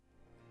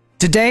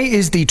Today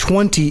is the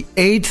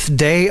 28th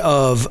day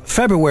of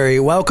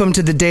February. Welcome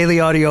to the Daily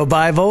Audio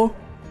Bible.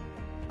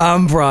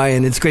 I'm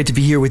Brian. It's great to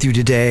be here with you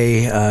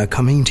today,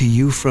 coming to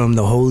you from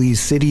the holy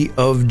city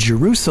of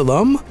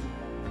Jerusalem,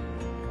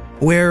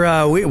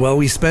 where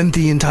we spent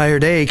the entire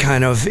day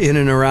kind of in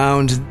and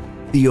around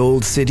the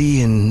old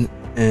city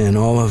and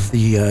all of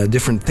the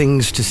different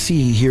things to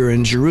see here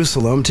in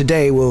Jerusalem.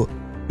 Today we'll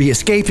be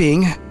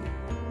escaping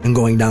and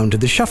going down to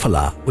the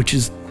Shephelah, which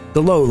is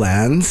the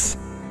lowlands,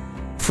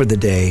 for the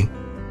day.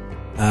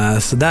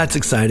 So that's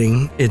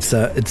exciting.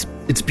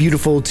 It's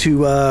beautiful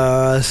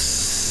to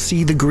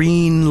see the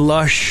green,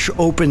 lush,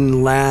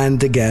 open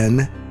land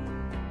again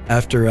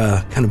after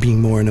kind of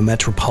being more in a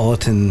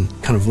metropolitan,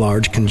 kind of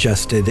large,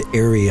 congested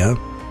area.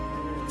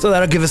 So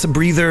that'll give us a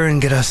breather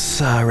and get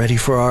us ready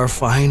for our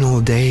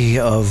final day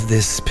of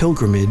this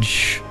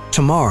pilgrimage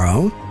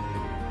tomorrow.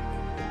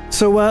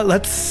 So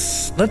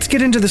let's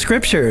get into the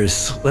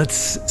scriptures.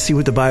 Let's see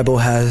what the Bible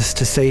has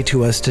to say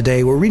to us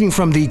today. We're reading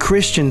from the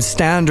Christian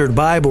Standard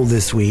Bible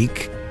this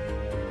week.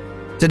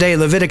 Today,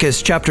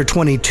 Leviticus chapter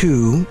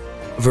 22,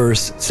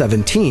 verse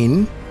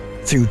 17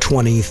 through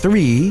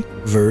 23,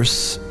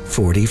 verse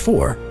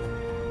 44.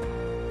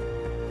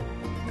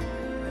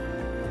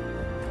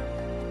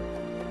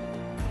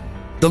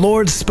 The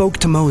Lord spoke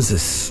to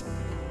Moses.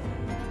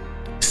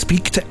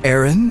 Speak to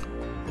Aaron,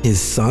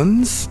 his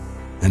sons,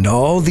 and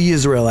all the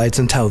Israelites,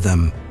 and tell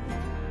them,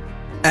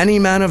 any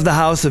man of the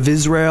house of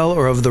Israel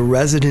or of the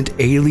resident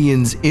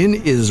aliens in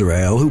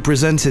Israel who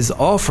presents his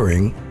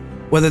offering,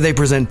 whether they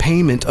present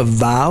payment of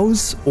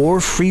vows or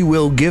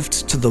freewill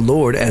gifts to the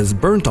Lord as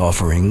burnt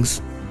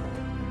offerings,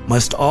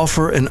 must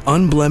offer an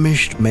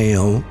unblemished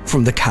male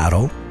from the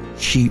cattle,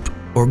 sheep,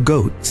 or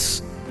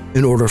goats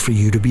in order for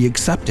you to be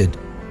accepted.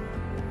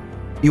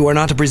 You are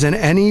not to present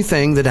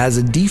anything that has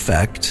a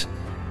defect,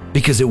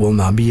 because it will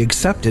not be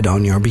accepted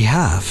on your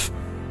behalf.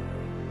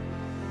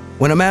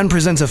 When a man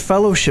presents a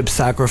fellowship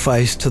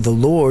sacrifice to the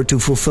Lord to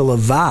fulfill a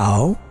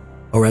vow,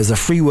 or as a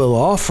freewill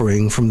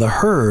offering from the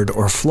herd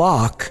or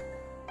flock,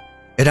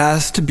 it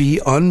has to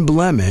be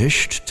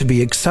unblemished to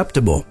be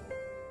acceptable.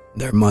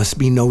 There must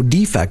be no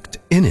defect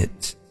in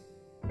it.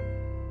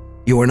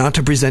 You are not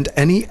to present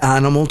any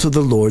animal to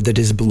the Lord that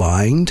is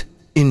blind,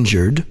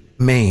 injured,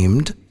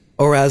 maimed,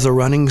 or as a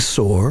running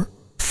sore,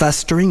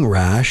 festering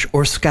rash,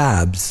 or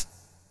scabs.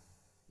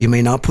 You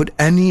may not put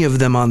any of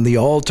them on the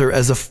altar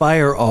as a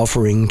fire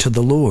offering to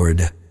the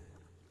Lord.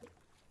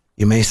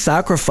 You may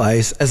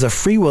sacrifice as a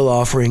freewill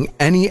offering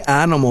any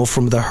animal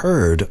from the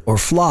herd or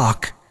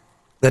flock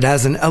that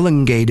has an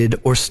elongated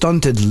or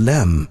stunted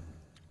limb,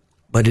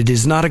 but it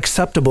is not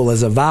acceptable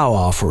as a vow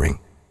offering.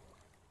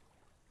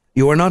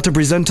 You are not to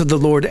present to the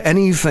Lord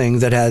anything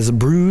that has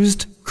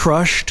bruised,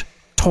 crushed,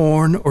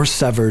 torn, or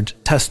severed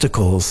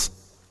testicles.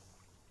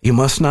 You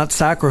must not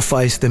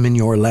sacrifice them in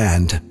your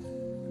land.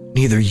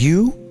 Neither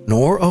you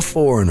nor a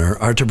foreigner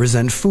are to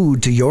present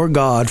food to your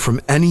God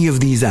from any of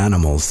these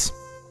animals.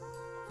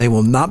 They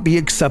will not be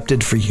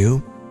accepted for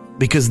you,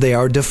 because they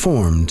are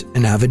deformed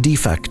and have a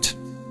defect.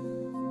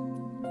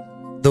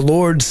 The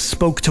Lord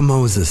spoke to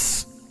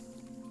Moses.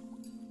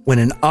 When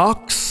an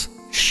ox,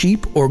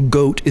 sheep, or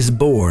goat is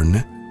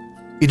born,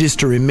 it is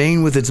to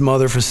remain with its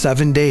mother for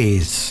 7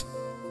 days.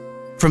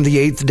 From the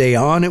 8th day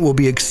on, it will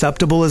be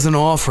acceptable as an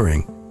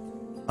offering,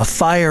 a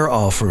fire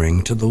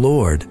offering to the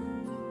Lord.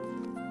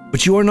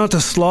 But you are not to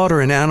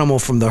slaughter an animal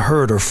from the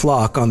herd or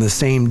flock on the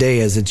same day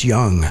as its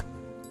young.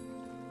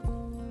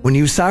 When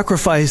you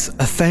sacrifice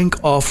a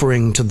thank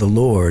offering to the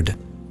Lord,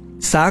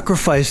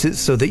 sacrifice it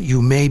so that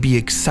you may be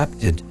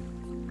accepted.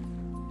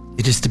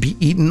 It is to be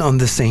eaten on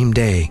the same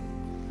day.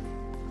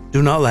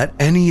 Do not let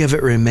any of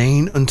it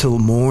remain until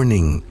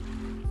morning.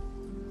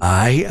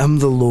 I am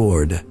the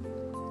Lord.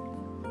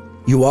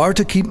 You are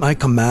to keep my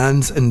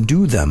commands and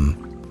do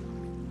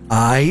them.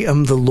 I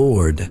am the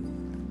Lord.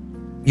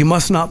 You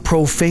must not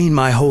profane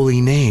my holy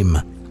name.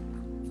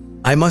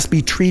 I must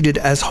be treated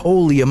as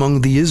holy among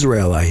the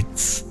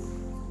Israelites.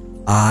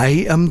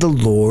 I am the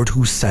Lord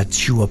who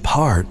sets you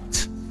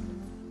apart,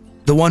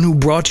 the one who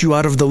brought you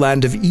out of the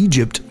land of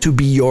Egypt to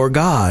be your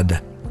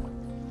God.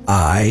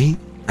 I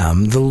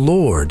am the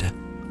Lord.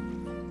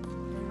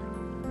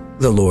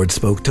 The Lord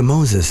spoke to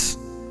Moses.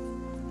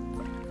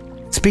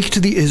 Speak to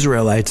the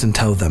Israelites and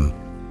tell them,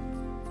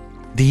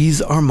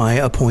 these are my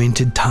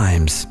appointed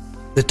times,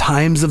 the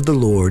times of the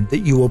Lord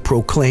that you will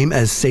proclaim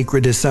as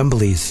sacred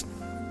assemblies.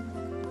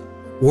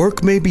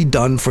 Work may be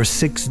done for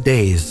 6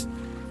 days,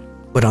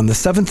 but on the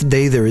 7th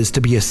day there is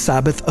to be a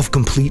Sabbath of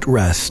complete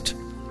rest,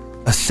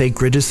 a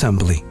sacred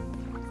assembly.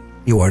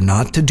 You are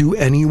not to do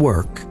any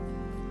work.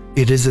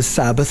 It is a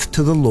Sabbath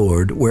to the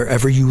Lord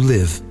wherever you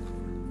live.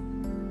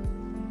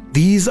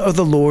 These are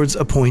the Lord's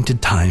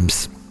appointed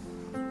times,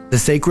 the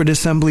sacred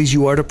assemblies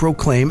you are to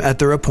proclaim at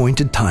their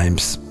appointed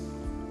times.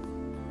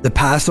 The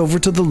Passover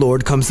to the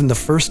Lord comes in the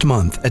 1st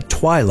month at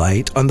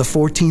twilight on the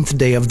 14th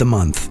day of the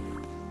month.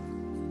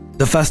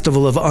 The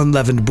festival of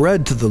unleavened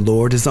bread to the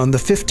Lord is on the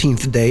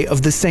 15th day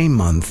of the same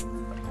month.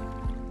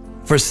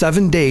 For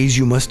 7 days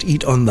you must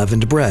eat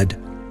unleavened bread.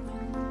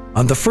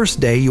 On the first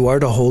day you are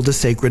to hold a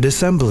sacred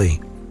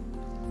assembly.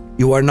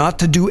 You are not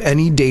to do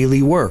any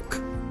daily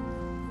work.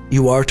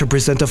 You are to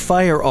present a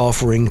fire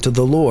offering to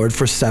the Lord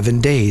for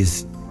 7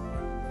 days.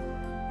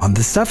 On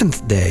the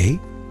 7th day,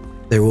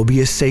 there will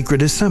be a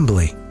sacred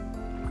assembly.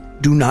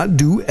 Do not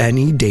do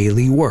any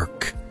daily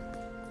work.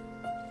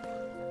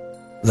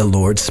 The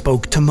Lord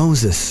spoke to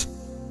Moses.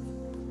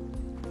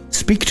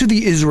 Speak to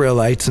the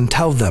Israelites and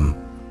tell them,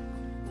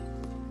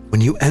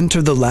 when you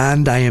enter the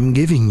land I am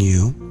giving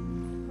you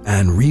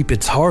and reap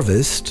its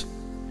harvest,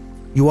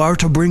 you are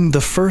to bring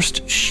the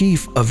first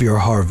sheaf of your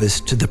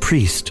harvest to the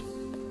priest.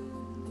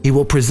 He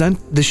will present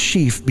the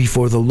sheaf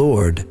before the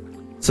Lord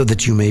so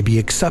that you may be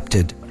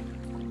accepted.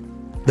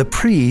 The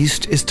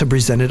priest is to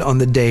present it on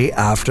the day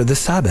after the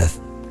Sabbath.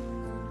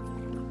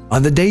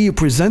 On the day you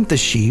present the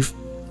sheaf,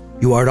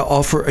 you are to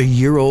offer a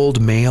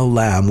year-old male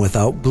lamb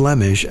without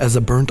blemish as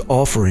a burnt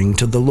offering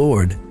to the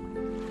Lord.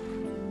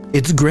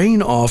 Its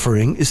grain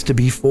offering is to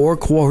be 4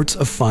 quarts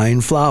of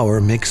fine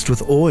flour mixed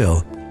with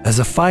oil as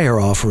a fire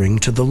offering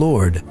to the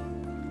Lord,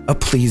 a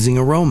pleasing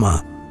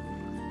aroma,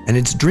 and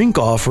its drink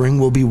offering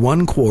will be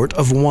 1 quart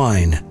of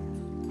wine.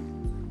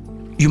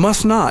 You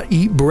must not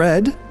eat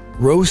bread,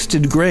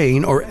 roasted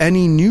grain, or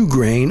any new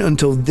grain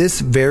until this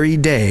very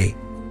day,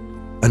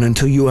 and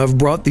until you have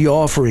brought the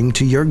offering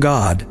to your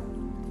God.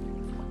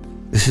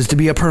 This is to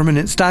be a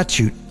permanent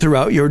statute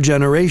throughout your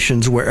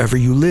generations wherever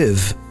you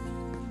live.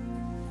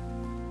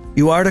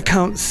 You are to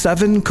count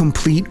 7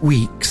 complete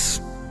weeks,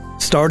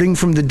 starting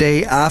from the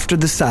day after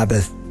the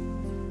Sabbath,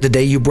 the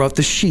day you brought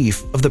the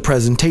sheaf of the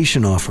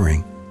presentation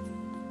offering.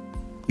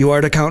 You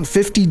are to count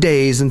 50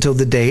 days until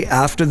the day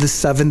after the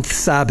 7th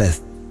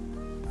Sabbath,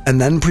 and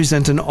then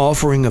present an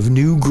offering of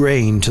new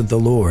grain to the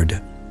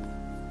Lord.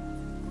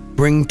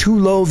 Bring 2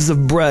 loaves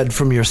of bread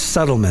from your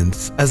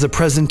settlements as a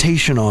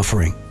presentation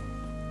offering,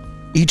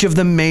 each of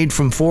them made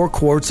from 4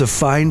 quarts of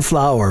fine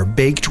flour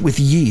baked with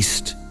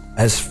yeast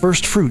as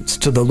first fruits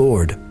to the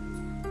Lord.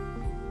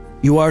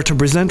 You are to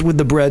present with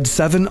the bread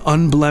 7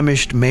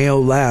 unblemished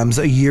male lambs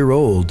a year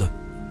old,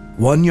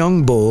 1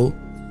 young bull,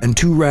 and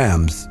 2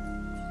 rams.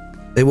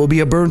 They will be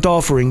a burnt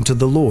offering to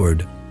the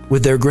Lord,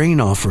 with their grain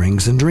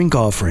offerings and drink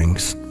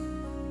offerings,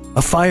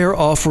 a fire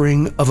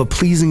offering of a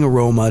pleasing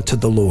aroma to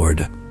the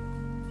Lord.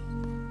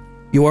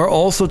 You are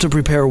also to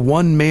prepare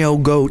 1 male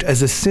goat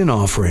as a sin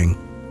offering,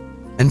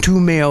 and 2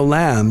 male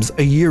lambs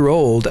a year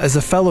old as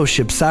a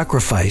fellowship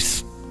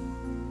sacrifice.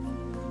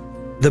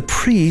 The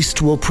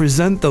priest will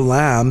present the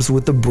lambs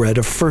with the bread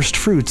of first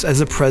fruits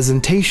as a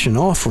presentation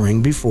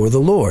offering before the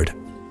Lord.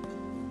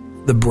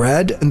 The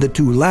bread and the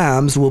 2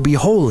 lambs will be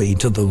holy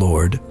to the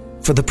Lord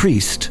for the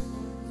priest.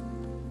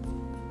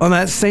 On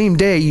that same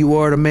day you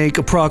are to make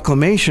a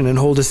proclamation and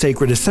hold a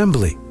sacred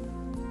assembly.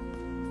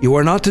 You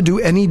are not to do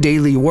any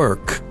daily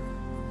work.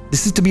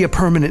 This is to be a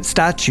permanent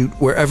statute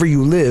wherever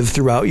you live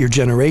throughout your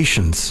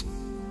generations.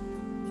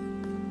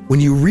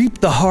 When you reap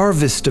the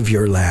harvest of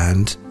your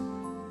land,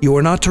 you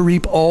are not to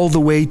reap all the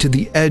way to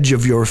the edge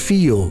of your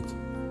field,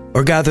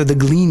 or gather the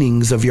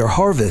gleanings of your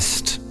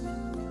harvest.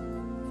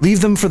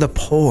 Leave them for the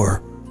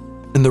poor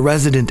and the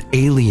resident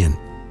alien.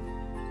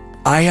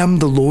 I am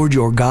the Lord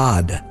your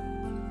God.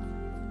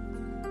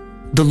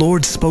 The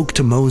Lord spoke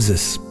to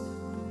Moses.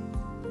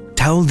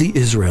 Tell the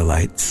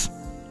Israelites,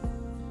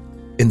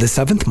 in the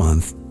 7th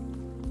month,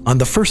 on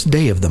the first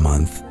day of the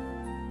month,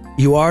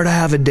 you are to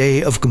have a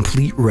day of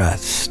complete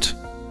rest,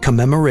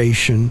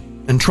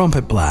 commemoration, and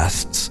trumpet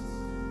blasts,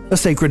 a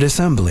sacred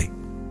assembly.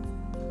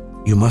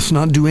 You must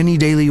not do any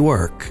daily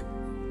work,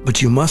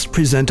 but you must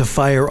present a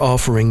fire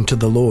offering to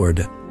the Lord.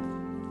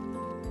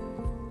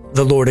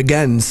 The Lord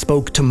again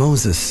spoke to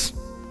Moses.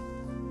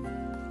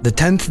 The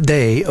 10th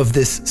day of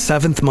this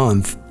 7th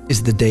month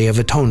is the Day of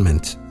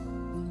Atonement.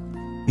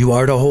 You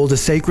are to hold a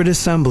sacred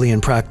assembly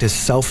and practice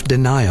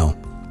self-denial.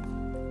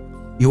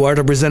 You are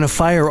to present a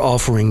fire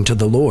offering to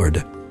the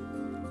Lord.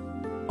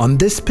 On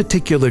this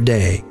particular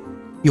day,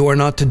 you are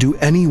not to do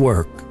any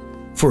work,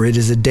 for it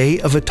is a day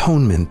of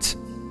atonement,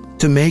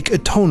 to make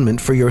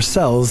atonement for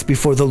yourselves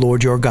before the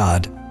Lord your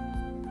God.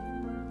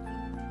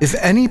 If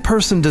any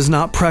person does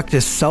not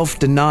practice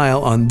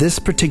self-denial on this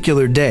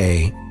particular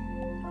day,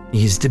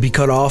 he is to be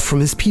cut off from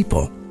his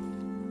people.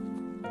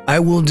 I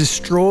will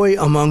destroy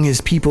among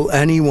his people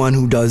anyone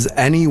who does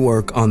any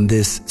work on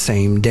this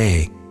same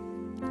day.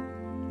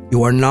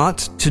 You are not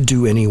to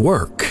do any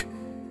work.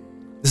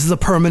 This is a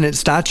permanent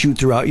statute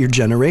throughout your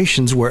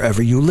generations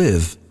wherever you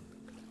live.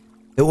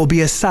 It will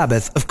be a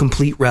Sabbath of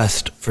complete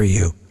rest for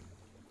you,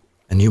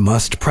 and you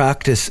must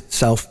practice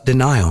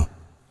self-denial.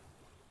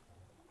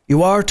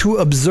 You are to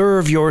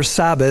observe your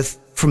Sabbath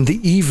from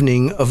the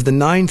evening of the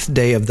 9th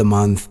day of the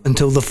month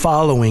until the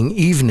following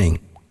evening.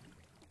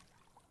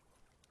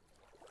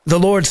 The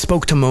Lord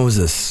spoke to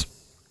Moses.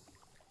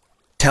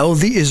 Tell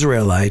the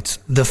Israelites,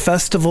 the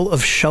festival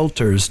of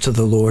shelters to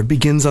the Lord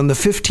begins on the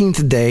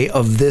 15th day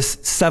of this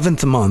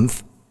 7th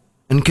month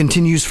and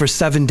continues for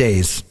 7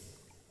 days.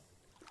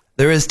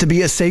 There is to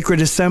be a sacred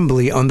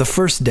assembly on the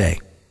first day.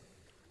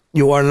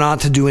 You are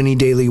not to do any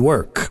daily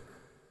work.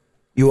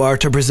 you are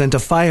to present a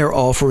fire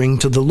offering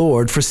to the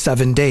Lord for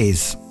 7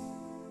 days.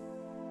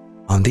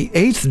 On the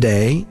 8th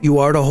day, you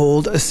are to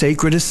hold a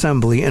sacred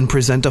assembly and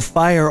present a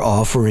fire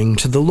offering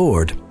to the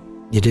Lord.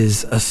 It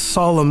is a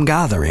solemn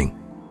gathering.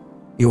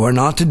 You are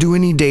not to do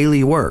any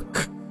daily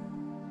work.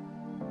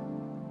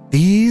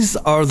 These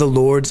are the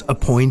Lord's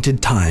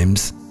appointed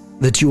times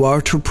that you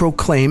are to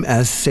proclaim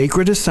as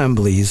sacred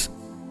assemblies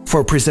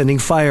for presenting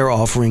fire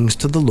offerings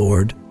to the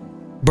Lord,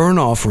 burnt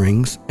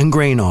offerings and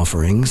grain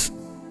offerings,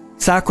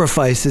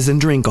 sacrifices and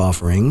drink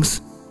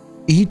offerings,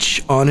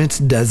 each on its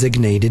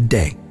designated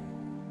day.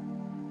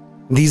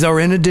 These are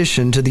in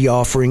addition to the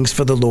offerings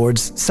for the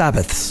Lord's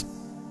Sabbaths.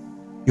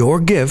 Your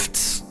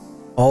gifts,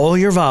 all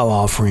your vow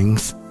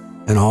offerings,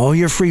 and all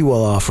your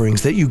freewill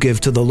offerings that you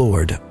give to the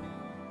Lord.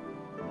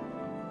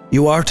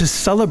 You are to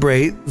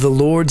celebrate the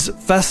Lord's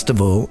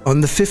festival on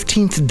the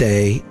 15th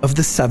day of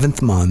the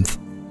 7th month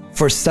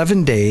for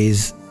 7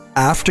 days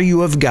after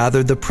you have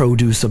gathered the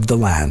produce of the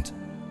land.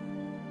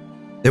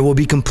 There will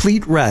be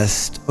complete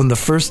rest on the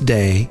 1st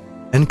day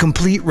and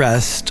complete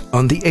rest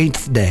on the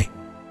 8th day.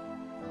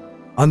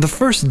 On the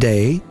 1st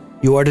day,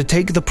 you are to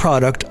take the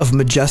product of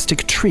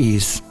majestic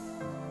trees,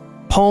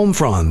 palm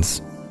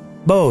fronds,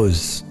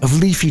 boughs of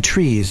leafy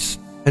trees,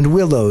 and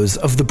willows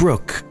of the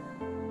brook,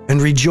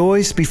 and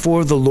rejoice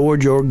before the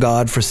Lord your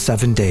God for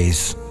 7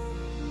 days.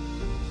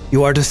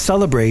 You are to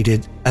celebrate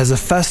it as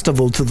a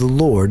festival to the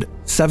Lord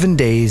 7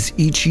 days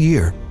each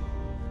year.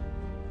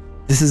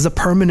 This is a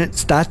permanent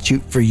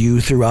statute for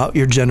you throughout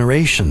your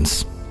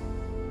generations.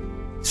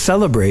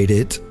 Celebrate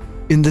it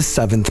in the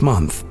 7th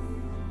month.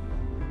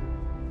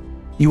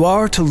 You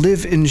are to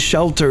live in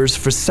shelters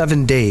for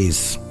 7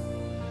 days.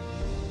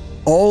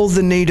 All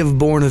the native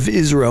born of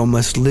Israel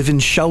must live in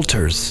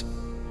shelters,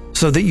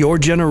 so that your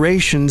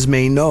generations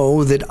may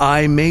know that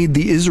I made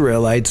the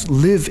Israelites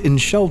live in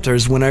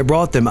shelters when I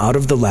brought them out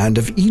of the land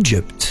of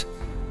Egypt.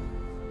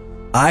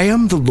 I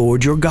am the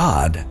Lord your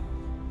God.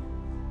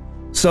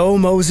 So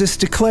Moses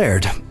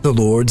declared the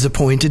Lord's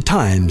appointed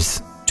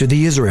times to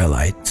the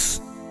Israelites.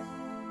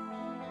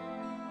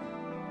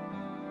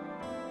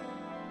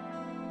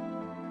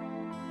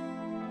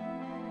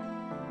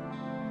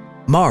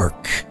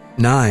 Mark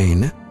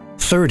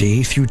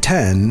 9:30 through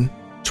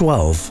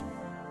 10:12.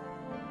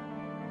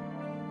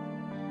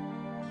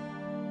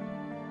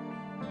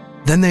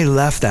 Then they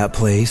left that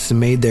place and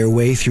made their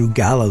way through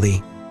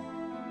Galilee,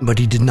 but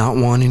he did not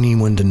want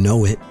anyone to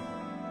know it,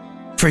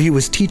 for he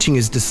was teaching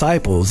his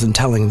disciples and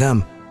telling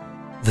them,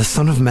 "The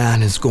Son of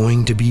Man is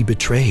going to be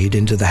betrayed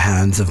into the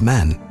hands of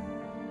men.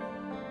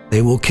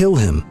 They will kill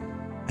him,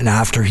 and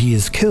after he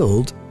is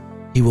killed,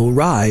 he will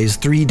rise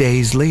 3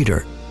 days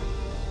later."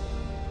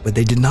 But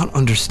they did not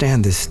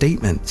understand this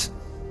statement,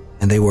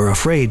 and they were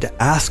afraid to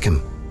ask him.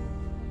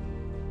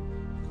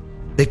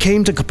 They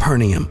came to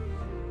Capernaum.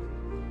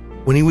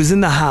 When he was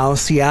in the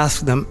house, he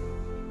asked them,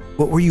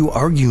 "What were you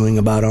arguing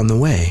about on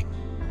the way?"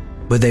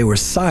 But they were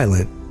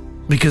silent,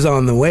 because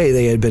on the way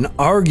they had been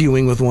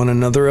arguing with one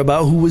another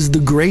about who was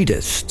the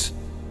greatest.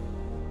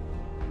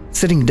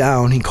 Sitting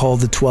down, he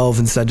called the 12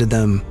 and said to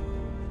them,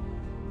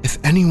 "If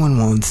anyone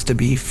wants to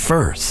be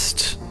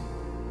first,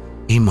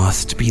 he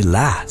must be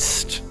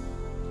last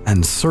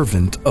and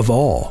servant of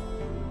all."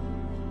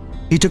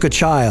 He took a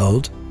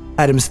child,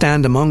 had him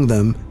stand among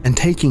them, and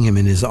taking him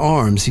in his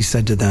arms, he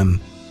said to them,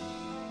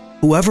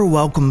 "Whoever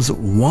welcomes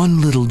one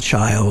little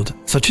child,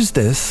 such as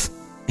this,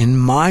 in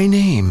my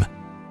name,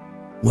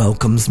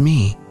 welcomes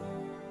me.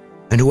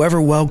 And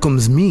whoever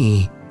welcomes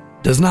me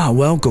does not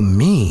welcome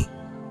me,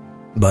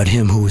 but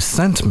him who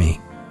sent me."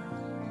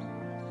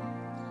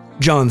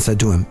 John said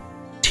to him,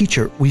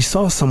 "Teacher, we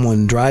saw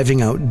someone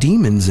driving out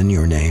demons in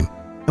your name,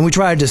 and we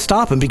tried to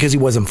stop him because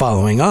he wasn't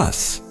following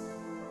us."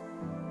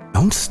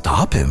 "Don't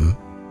stop him,"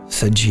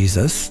 said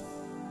Jesus,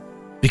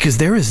 "because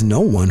there is no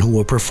one who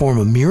will perform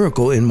a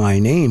miracle in my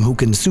name who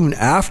can soon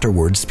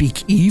afterward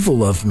speak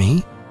evil of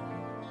me.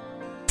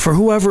 For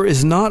whoever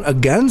is not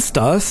against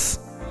us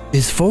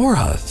is for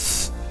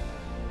us.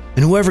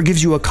 And whoever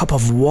gives you a cup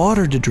of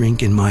water to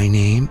drink in my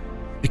name,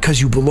 because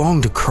you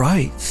belong to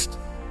Christ,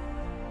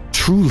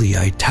 truly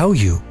I tell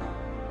you,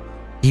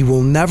 he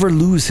will never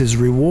lose his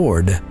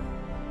reward.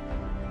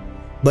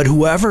 But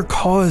whoever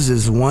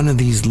causes one of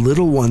these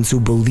little ones who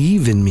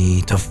believe in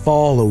me to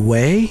fall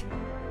away,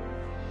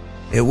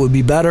 it would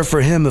be better for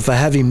him if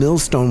a heavy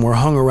millstone were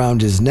hung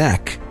around his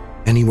neck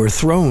and he were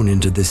thrown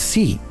into the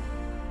sea.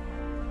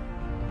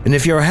 And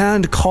if your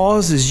hand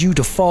causes you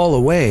to fall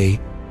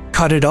away,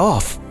 cut it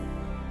off.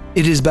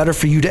 It is better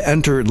for you to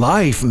enter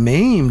life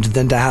maimed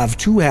than to have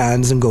 2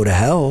 hands and go to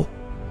hell,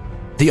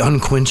 the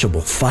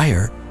unquenchable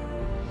fire.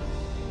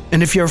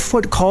 And if your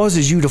foot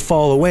causes you to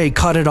fall away,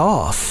 cut it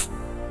off.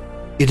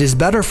 It is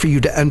better for you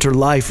to enter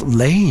life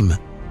lame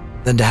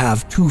than to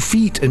have 2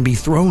 feet and be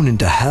thrown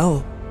into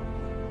hell.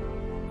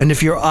 And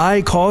if your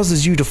eye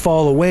causes you to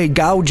fall away,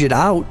 gouge it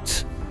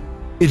out.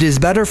 It is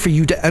better for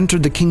you to enter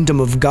the kingdom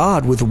of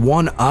God with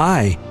 1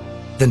 eye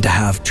than to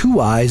have 2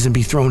 eyes and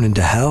be thrown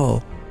into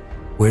hell,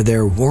 where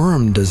their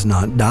worm does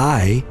not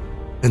die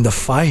and the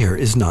fire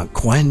is not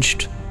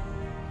quenched.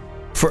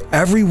 For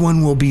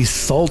everyone will be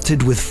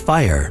salted with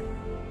fire.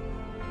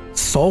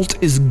 Salt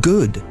is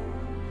good,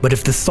 but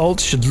if the salt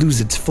should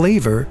lose its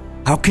flavor,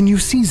 how can you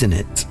season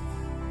it?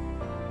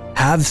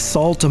 Have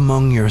salt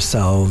among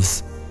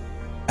yourselves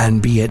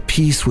and be at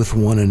peace with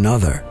one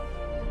another.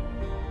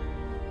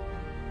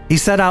 He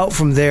set out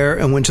from there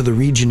and went to the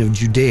region of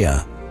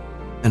Judea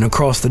and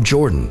across the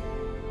Jordan.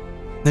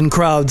 Then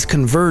crowds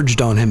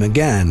converged on him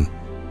again,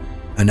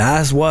 and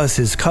as was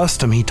his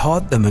custom, he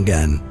taught them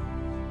again.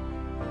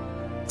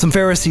 Some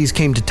Pharisees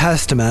came to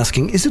test him,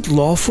 asking, "Is it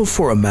lawful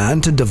for a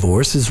man to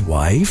divorce his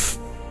wife?"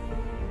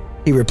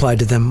 He replied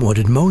to them, "What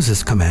did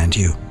Moses command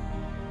you?"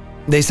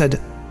 They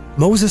said,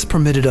 "Moses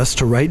permitted us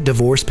to write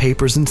divorce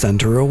papers and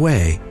send her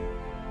away."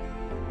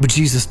 But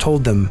Jesus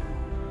told them,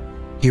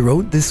 "He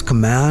wrote this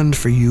command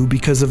for you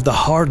because of the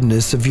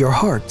hardness of your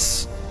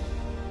hearts.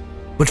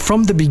 But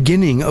from the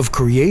beginning of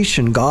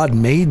creation, God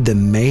made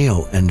them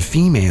male and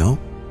female.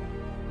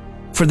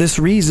 For this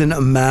reason,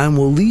 a man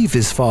will leave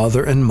his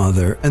father and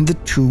mother, and the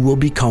two will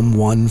become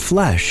one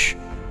flesh.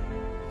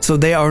 So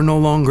they are no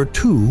longer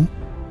two,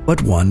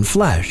 but one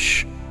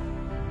flesh.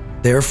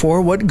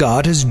 Therefore, what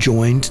God has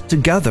joined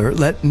together,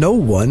 let no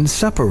one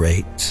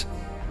separate."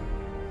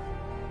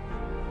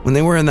 When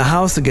they were in the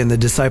house again, the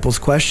disciples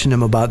questioned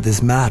him about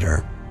this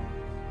matter.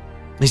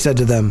 He said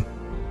to them,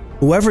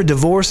 "Whoever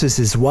divorces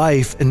his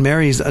wife and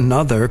marries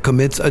another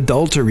commits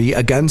adultery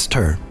against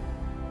her.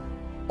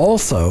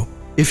 Also,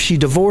 if she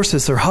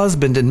divorces her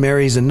husband and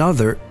marries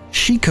another,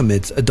 she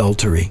commits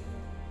adultery."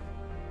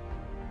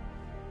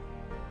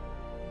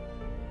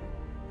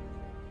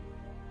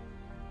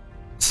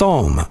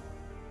 Psalm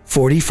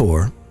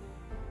 44,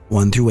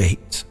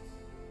 1-8.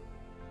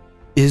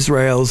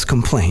 Israel's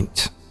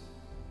complaint.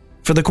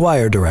 For the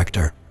choir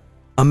director,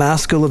 a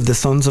maskil of the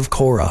sons of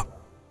Korah.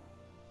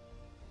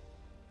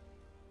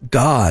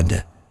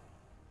 God,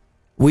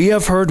 we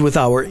have heard with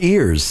our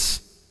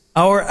ears.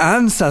 Our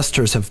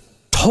ancestors have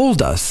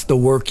told us the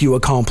work you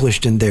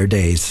accomplished in their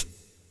days,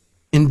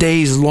 in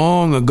days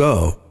long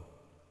ago,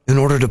 in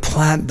order to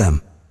plant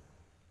them.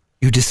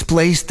 You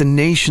displaced the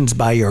nations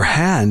by your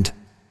hand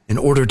in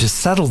order to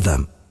settle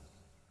them.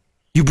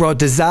 You brought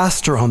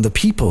disaster on the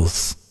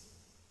peoples,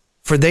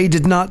 for they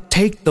did not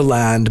take the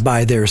land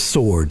by their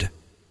sword.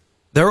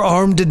 Their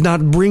arm did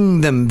not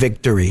bring them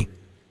victory,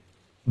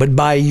 but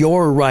by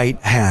your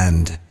right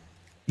hand,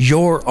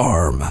 your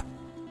arm,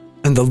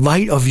 and the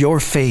light of your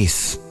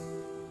face,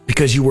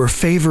 because you were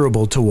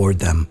favorable toward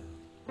them.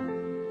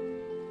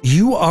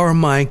 You are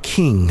my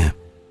king,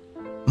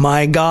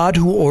 my God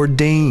who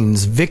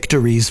ordains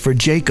victories for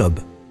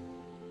Jacob.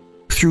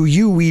 Through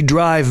you we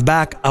drive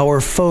back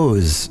our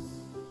foes.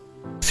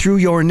 Through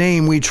your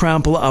name we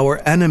trample our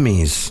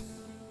enemies.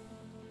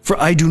 For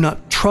I do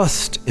not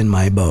trust in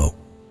my bow,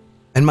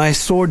 and my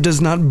sword does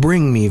not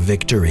bring me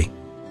victory.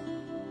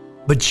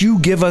 But you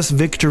give us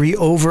victory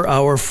over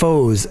our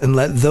foes, and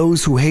let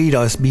those who hate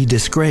us be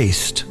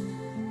disgraced.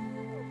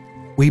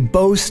 We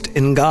boast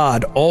in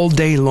God all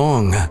day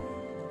long.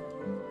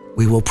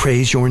 We will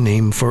praise your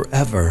name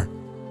forever.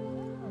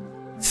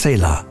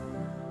 Selah.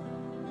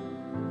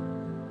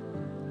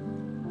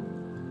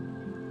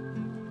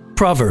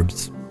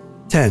 Proverbs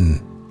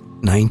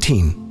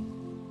 10:19.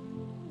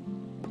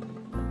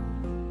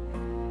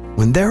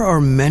 When there are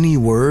many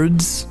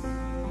words,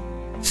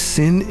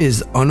 sin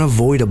is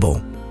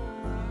unavoidable,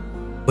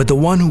 but the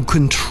one who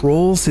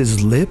controls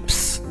his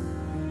lips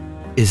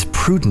is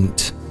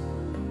prudent.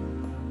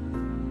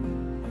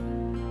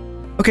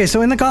 Okay,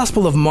 so in the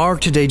Gospel of Mark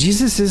today,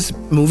 Jesus is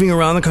moving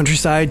around the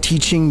countryside,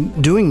 teaching,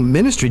 doing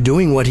ministry,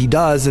 doing what he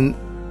does, and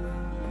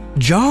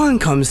John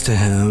comes to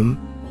him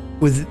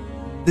with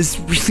this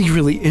really,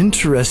 really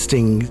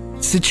interesting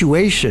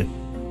situation.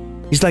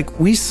 He's like,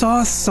 "We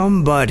saw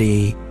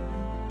somebody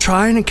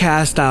trying to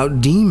cast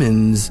out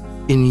demons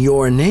in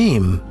your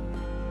name,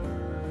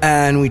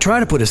 and we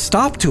tried to put a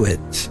stop to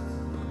it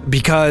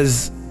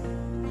because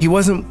he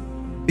wasn't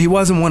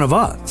one of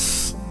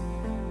us."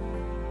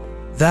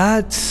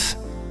 That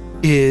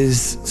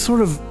is sort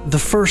of the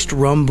first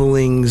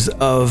rumblings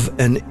of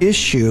an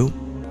issue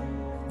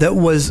that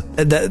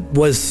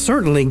was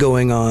certainly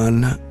going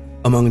on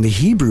among the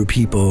Hebrew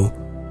people,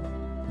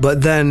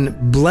 but then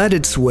bled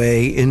its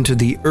way into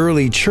the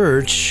early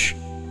church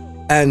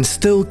and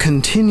still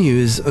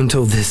continues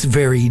until this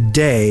very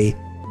day,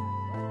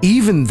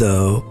 even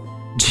though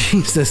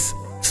Jesus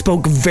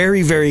spoke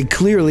very, very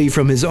clearly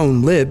from his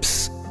own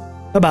lips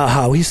about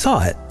how he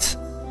saw it.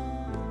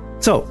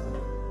 So,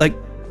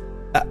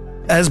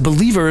 as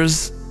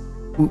believers,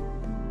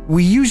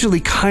 we usually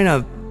find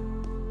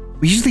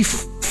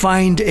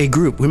a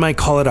group. We might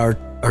call it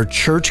our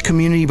church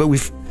community, but we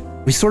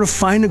sort of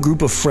find a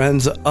group of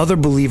friends, other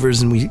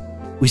believers, and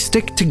we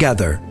stick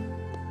together.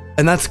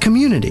 And that's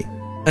community.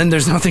 And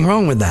there's nothing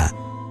wrong with that.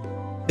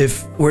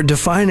 If we're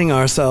defining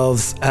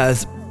ourselves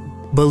as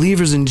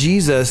believers in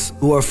Jesus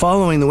who are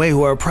following the way,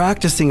 who are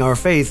practicing our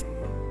faith,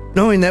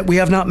 knowing that we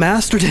have not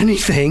mastered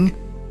anything,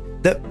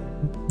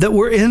 that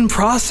we're in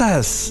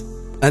process,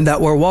 and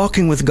that we're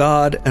walking with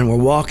God and we're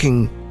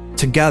walking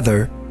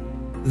together,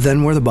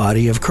 then we're the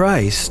body of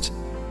Christ.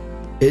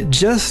 It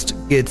just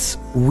gets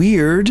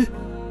weird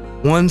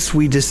once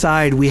we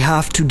decide we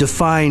have to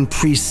define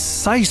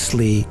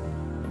precisely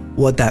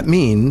what that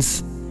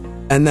means.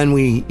 And then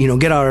we,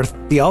 get our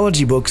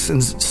theology books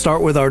and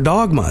start with our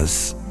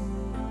dogmas.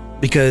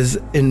 Because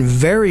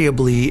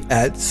invariably,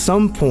 at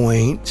some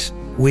point,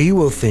 we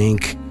will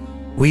think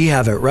we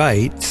have it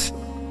right,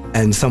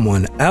 and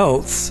someone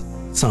else,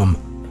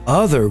 some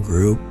other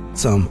group,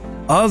 some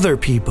other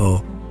people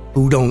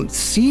who don't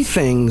see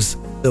things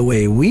the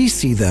way we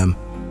see them,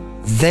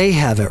 they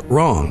have it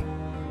wrong.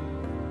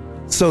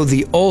 So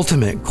the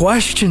ultimate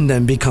question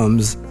then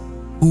becomes,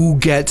 who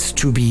gets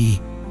to be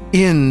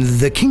in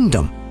the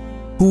kingdom?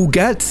 Who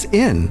gets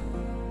in?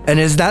 And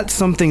is that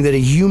something that a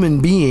human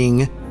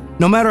being,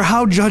 no matter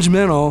how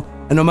judgmental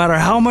and no matter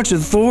how much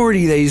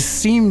authority they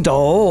seem to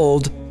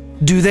hold,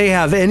 do they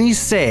have any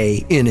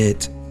say in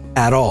it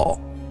at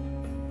all?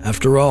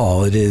 After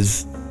all, it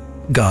is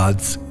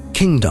God's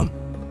kingdom.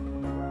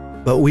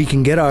 But we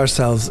can get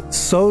ourselves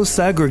so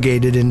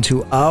segregated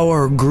into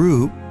our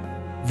group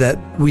that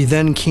we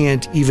then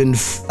can't even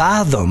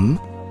fathom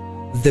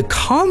the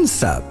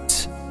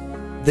concept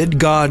that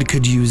God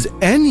could use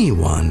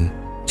anyone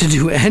to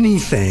do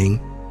anything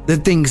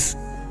that thinks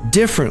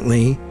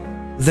differently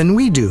than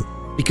we do,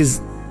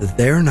 because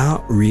they're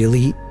not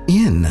really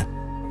in.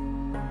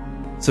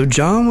 So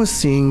John was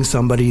seeing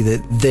somebody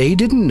that they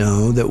didn't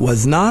know, that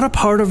was not a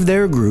part of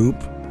their group,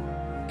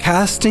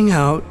 casting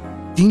out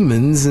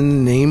demons in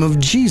the name of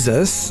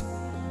Jesus,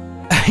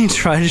 and he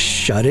tried to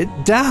shut it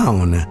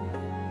down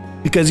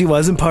because he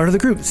wasn't part of the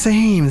group.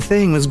 Same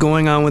thing was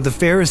going on with the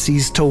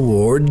Pharisees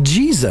toward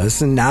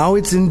Jesus, and now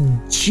it's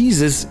in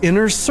Jesus'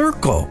 inner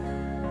circle.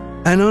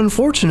 And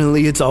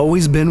unfortunately, it's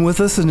always been with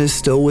us and is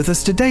still with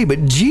us today.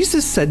 But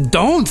Jesus said,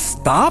 don't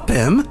stop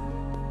him.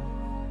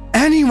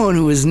 Anyone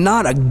who is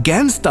not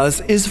against us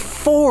is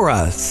for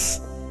us.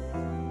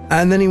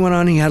 And then he went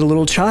on, he had a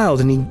little child,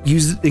 and he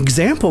used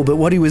example, but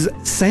what he was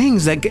saying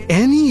is that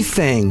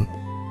anything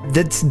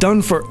that's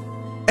done for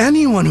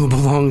anyone who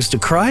belongs to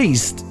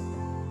Christ,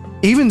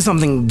 even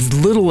something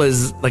little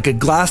as like a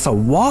glass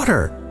of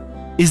water,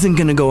 isn't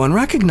going to go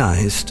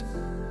unrecognized.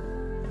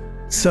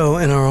 So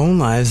in our own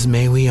lives,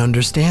 may we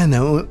understand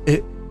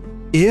that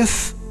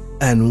if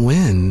and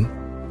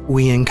when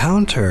we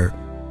encounter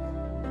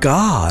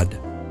God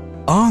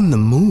on the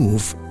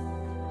move,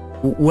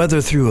 whether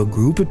through a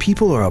group of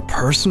people or a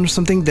person or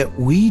something that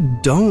we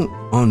don't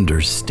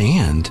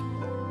understand,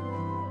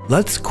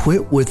 let's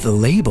quit with the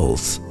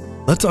labels.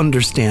 Let's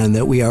understand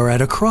that we are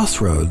at a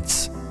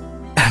crossroads.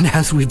 And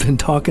as we've been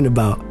talking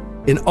about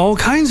in all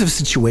kinds of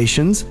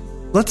situations,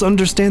 let's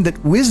understand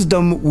that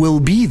wisdom will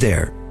be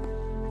there.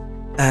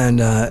 And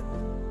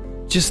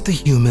just the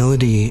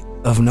humility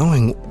of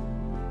knowing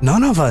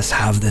none of us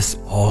have this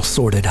all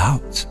sorted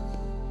out.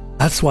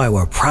 That's why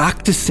we're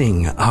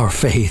practicing our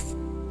faith.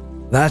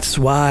 That's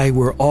why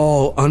we're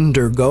all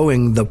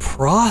undergoing the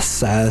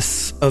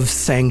process of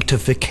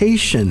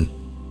sanctification,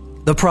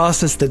 the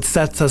process that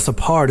sets us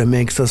apart and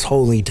makes us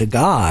holy to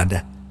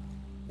God.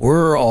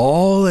 We're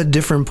all at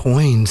different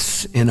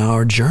points in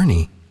our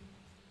journey.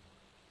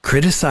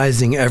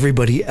 Criticizing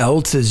everybody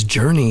else's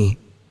journey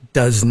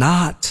does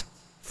not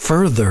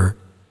further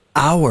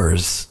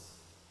ours.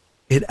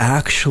 It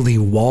actually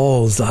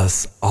walls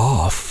us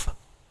off.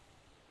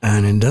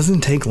 And it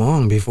doesn't take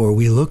long before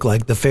we look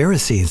like the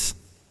Pharisees.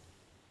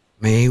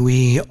 May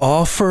we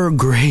offer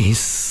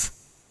grace,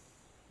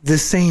 the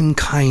same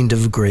kind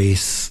of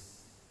grace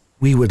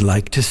we would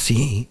like to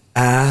see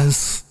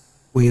as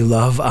we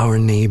love our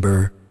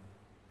neighbor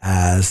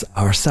as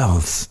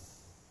ourselves.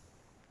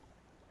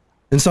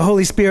 And so,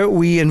 Holy Spirit,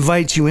 we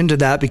invite you into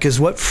that, because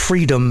what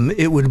freedom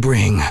it would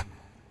bring.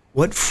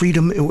 What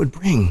freedom it would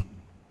bring.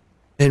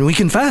 And we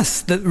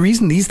confess that the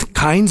reason these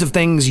kinds of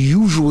things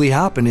usually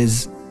happen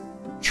is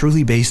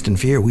truly based in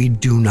fear. We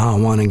do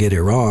not want to get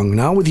it wrong.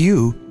 Not with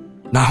you.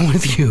 Not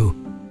with you.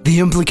 The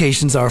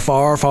implications are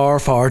far, far,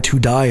 far too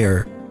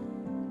dire.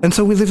 And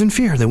so we live in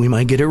fear that we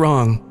might get it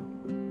wrong.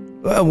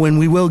 When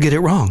we will get it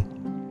wrong.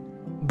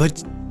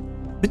 But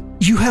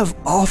you have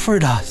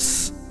offered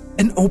us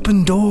an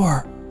open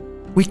door.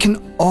 We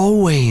can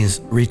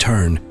always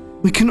return.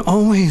 We can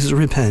always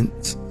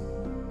repent.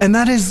 And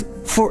that is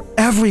for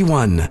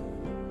everyone,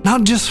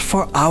 not just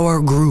for our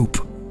group.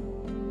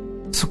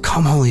 So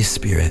come, Holy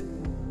Spirit,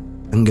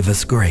 and give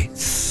us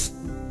grace.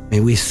 May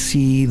we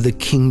see the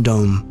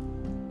kingdom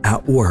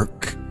at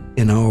work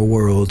in our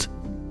world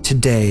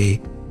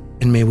today,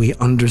 and may we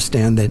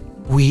understand that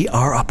we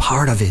are a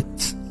part of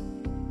it.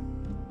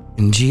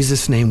 In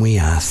Jesus' name we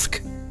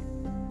ask.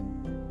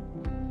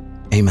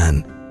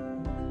 Amen.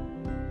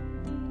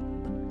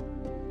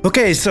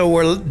 Okay, so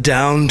we're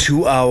down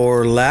to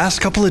our last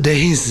couple of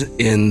days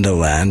in the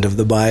land of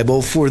the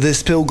Bible for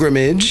this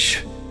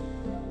pilgrimage.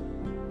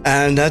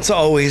 And that's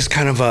always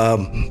kind of a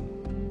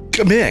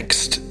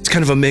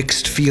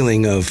mixed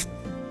feeling of,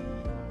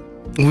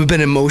 we've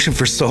been in motion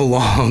for so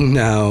long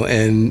now,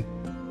 and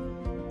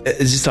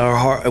it's just our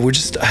heart, we're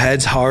just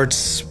heads,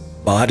 hearts,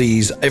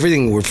 bodies,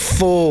 everything, we're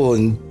full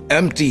and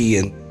empty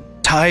and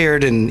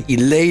tired and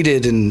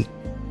elated. And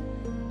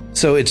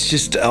so it's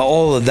just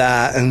all of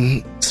that.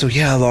 And so,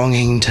 yeah,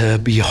 longing to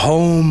be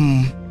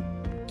home,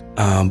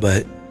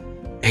 but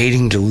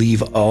hating to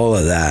leave all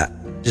of that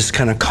just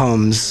kind of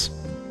comes.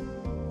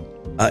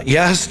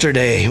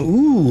 Yesterday,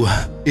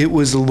 it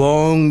was a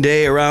long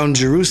day around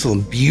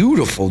Jerusalem.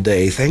 Beautiful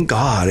day, thank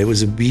God. It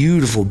was a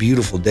beautiful,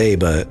 beautiful day.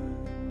 But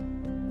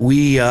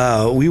we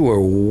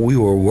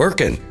were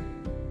working,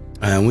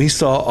 and we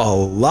saw a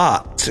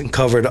lot and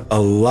covered a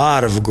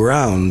lot of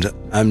ground.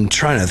 I'm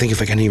trying to think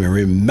if I can even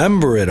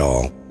remember it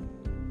all.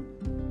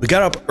 We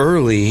got up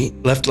early,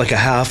 left like a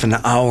half an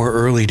hour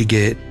early to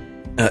get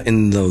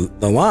in the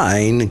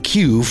line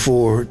queue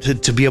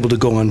to be able to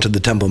go onto the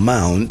Temple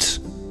Mount.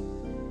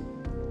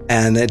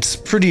 And it's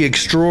pretty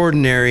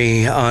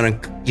extraordinary on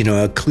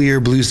a clear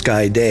blue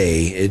sky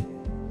day.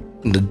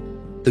 The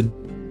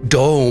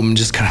dome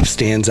just kind of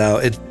stands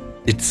out. It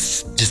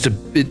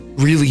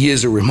really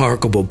is a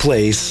remarkable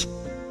place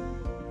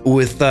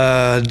with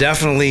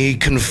definitely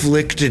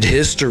conflicted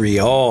history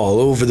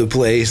all over the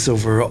place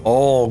over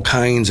all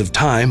kinds of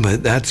time.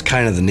 But that's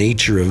kind of the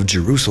nature of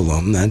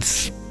Jerusalem.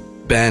 That's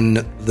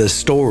been the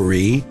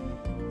story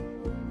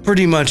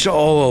pretty much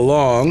all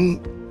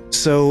along.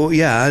 So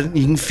yeah,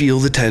 you can feel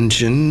the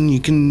tension. You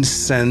can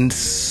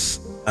sense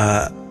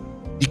that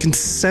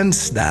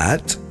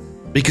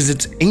because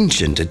it's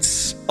ancient.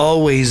 It's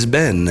always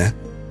been.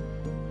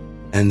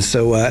 And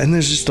so, and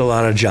there's just a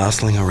lot of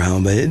jostling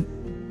around, but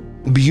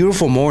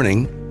beautiful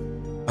morning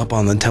up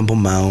on the Temple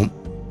Mount.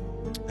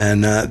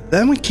 And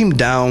then we came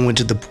down, went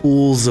to the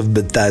pools of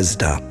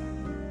Bethesda.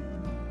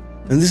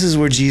 And this is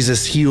where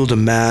Jesus healed a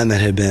man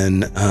that had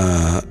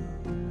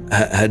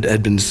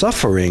been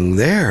suffering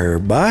there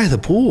by the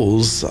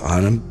pools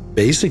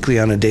basically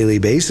on a daily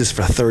basis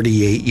for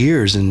 38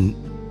 years. And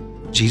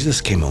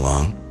Jesus came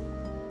along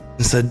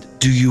and said,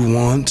 "Do you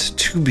want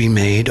to be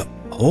made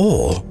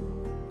whole?"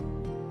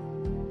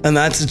 And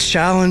that's a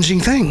challenging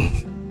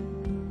thing.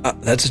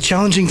 That's a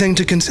challenging thing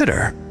to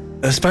consider,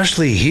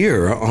 especially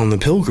here on the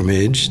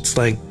pilgrimage. It's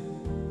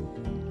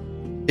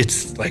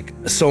like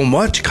so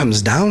much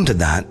comes down to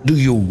that. Do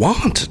you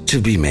want to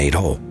be made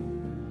whole?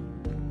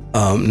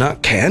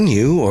 Not can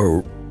you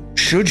or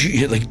should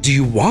you, do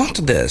you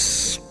want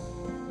this?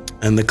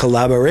 And the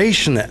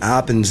collaboration that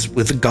happens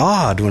with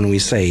God when we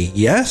say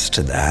yes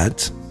to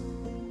that.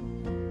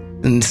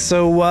 And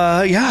so,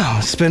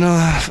 it's been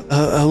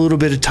a little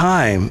bit of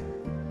time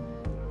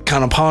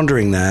kind of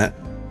pondering that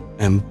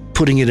and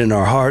putting it in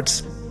our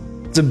hearts.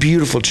 It's a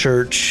beautiful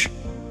church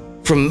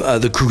from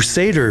the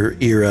Crusader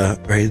era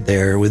right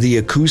there with the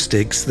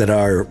acoustics that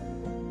are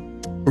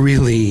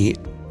really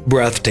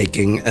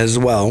breathtaking as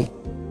well.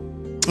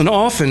 And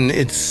often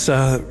it's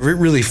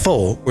really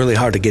full, really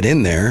hard to get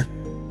in there.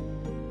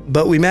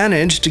 But we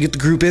managed to get the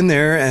group in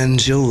there, and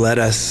Jill led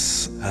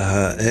us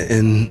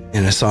in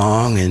a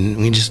song, and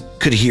we just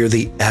could hear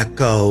the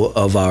echo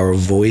of our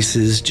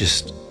voices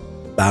just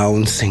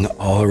bouncing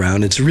all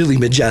around. It's really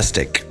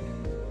majestic.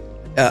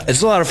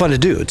 It's a lot of fun to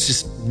do. It's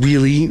just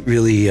really,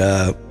 really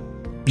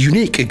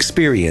unique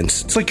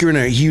experience. It's like you're in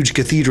a huge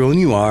cathedral, and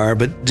you are,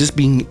 but just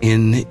being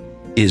in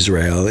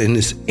Israel, in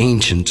this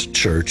ancient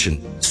church,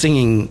 and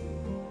singing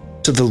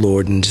to the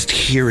Lord and just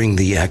hearing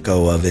the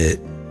echo of it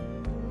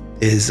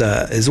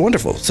is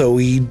wonderful. So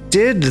we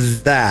did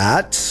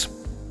that,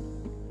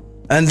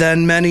 and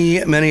then many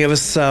of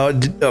us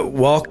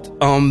walked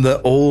on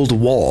the old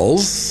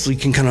walls. So you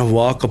can kind of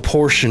walk a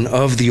portion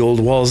of the old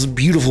walls.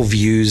 Beautiful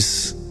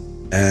views,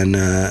 and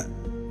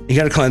you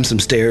got to climb some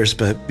stairs,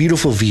 but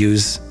beautiful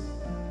views.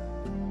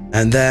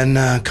 And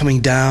then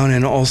coming down,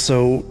 and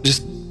also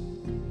just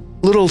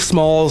little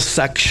small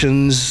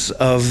sections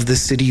of the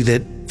city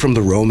that from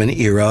the Roman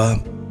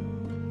era,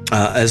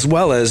 as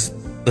well as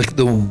like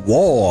the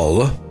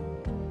wall,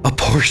 a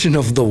portion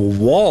of the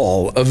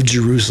wall of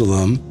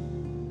Jerusalem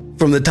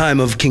from the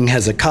time of King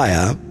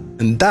Hezekiah.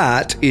 And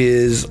that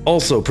is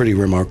also pretty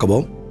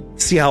remarkable.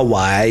 See how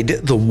wide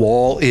the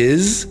wall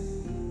is,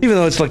 even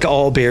though it's like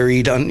all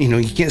buried on,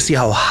 you can't see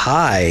how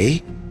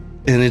high,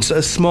 and it's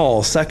a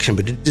small section,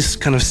 but you just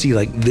kind of see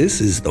like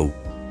this is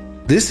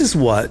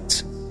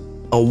what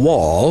a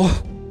wall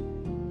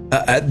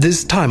at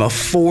this time, a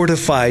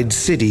fortified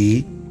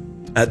city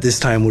at this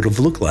time would have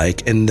looked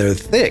like. And they're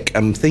thick.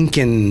 I'm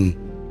thinking,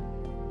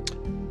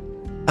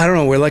 I don't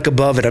know, we're like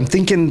above it. I'm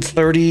thinking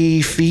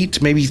 30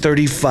 feet, maybe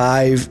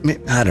 35.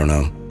 I don't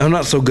know. I'm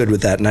not so good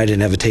with that, and I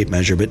didn't have a tape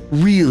measure, but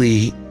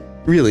really,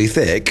 really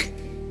thick.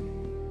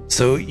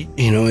 So,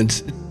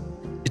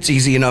 it's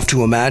easy enough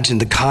to imagine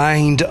the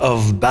kind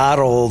of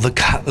battle, the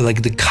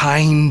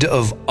kind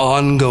of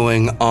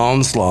ongoing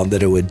onslaught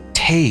that it would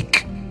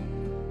take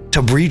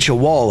to breach a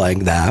wall like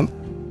that.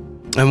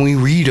 And we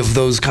read of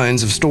those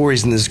kinds of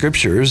stories in the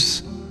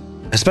scriptures,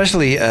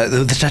 especially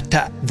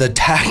the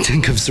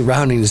tactic of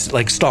surrounding this,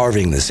 like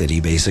starving the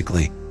city,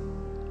 basically,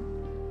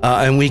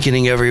 and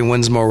weakening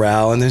everyone's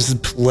morale. And there's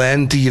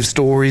plenty of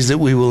stories that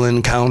we will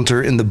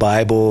encounter in the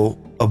Bible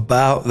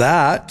about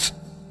that,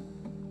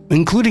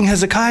 including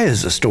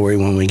Hezekiah's story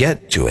when we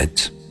get to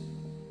it.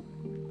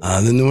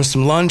 Then there was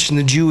some lunch in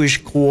the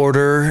Jewish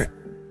quarter,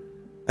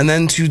 and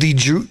then to the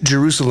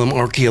Jerusalem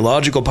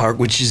Archaeological Park,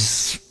 which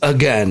is,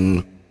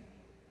 again,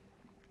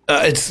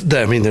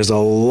 there's a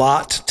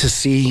lot to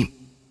see,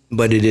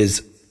 but it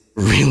is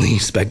really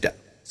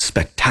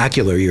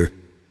spectacular. You're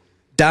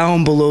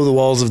down below the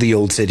walls of the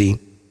old city.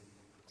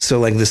 So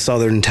like the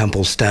southern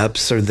temple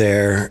steps are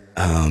there.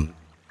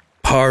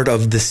 Part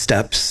of the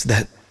steps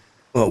that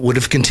would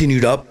have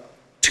continued up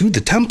to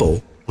the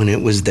temple when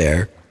it was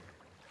there.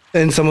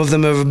 And some of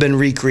them have been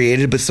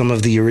recreated, but some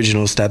of the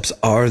original steps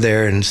are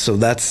there. And so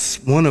that's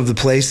one of the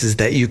places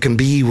that you can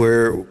be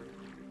where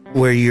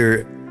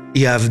you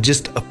have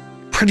just a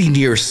pretty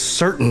near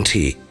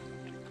certainty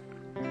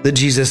that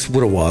Jesus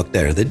would have walked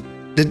there,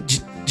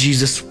 that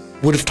Jesus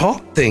would have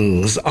taught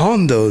things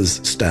on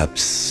those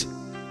steps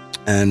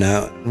and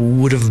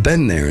would have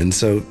been there. And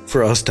so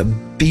for us to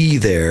be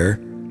there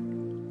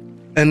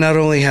and not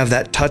only have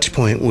that touch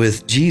point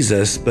with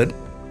Jesus, but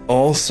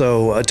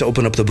also to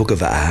open up the book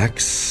of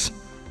Acts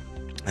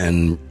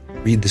and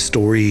read the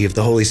story of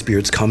the Holy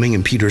Spirit's coming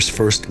and Peter's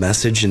first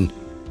message and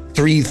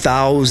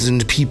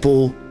 3,000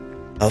 people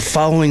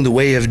following the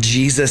way of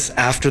Jesus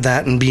after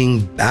that and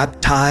being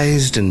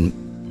baptized,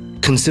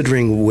 and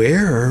considering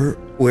where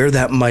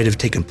that might have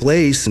taken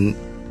place and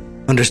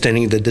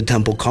understanding that the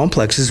temple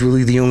complex is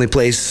really the only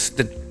place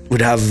that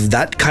would have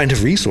that kind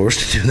of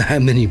resource to do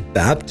that many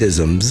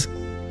baptisms.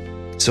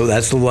 So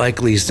that's the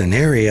likely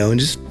scenario, and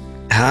just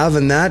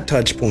having that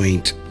touch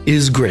point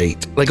is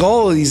great. Like,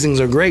 all of these things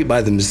are great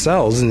by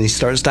themselves, and you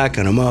start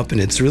stacking them up,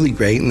 and it's really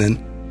great. And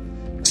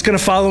then just kind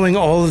of following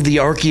all of the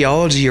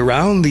archaeology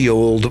around the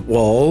old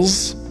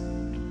walls,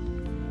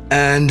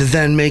 and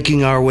then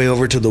making our way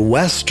over to the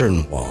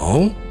western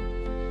wall,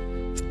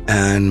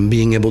 and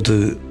being able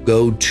to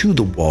go to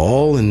the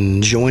wall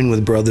and join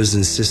with brothers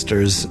and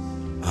sisters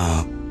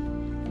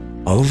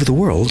all over the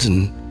world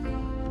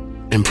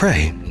and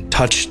pray.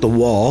 Touch the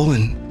wall,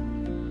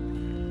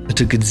 and I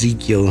took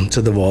Ezekiel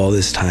to the wall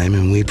this time,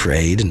 and we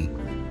prayed, and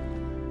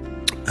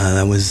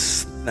that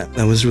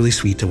was really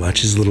sweet to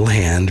watch his little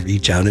hand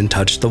reach out and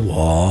touch the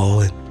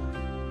wall. And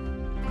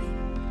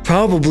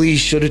probably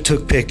should have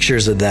took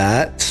pictures of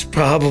that.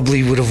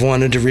 Probably would have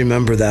wanted to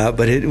remember that,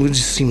 but it would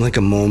just seem like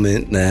a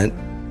moment that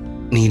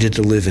needed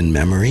to live in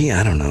memory.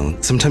 I don't know.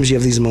 Sometimes you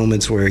have these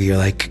moments where you're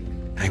like,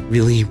 I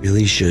really,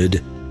 really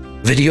should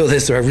video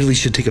this, or I really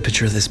should take a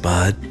picture of this,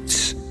 but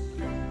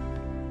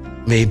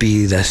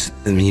maybe that's,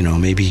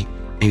 maybe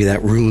that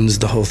ruins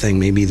the whole thing.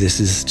 Maybe this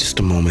is just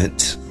a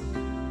moment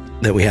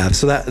that we have.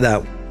 So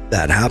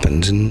that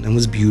happened, and it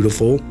was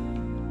beautiful.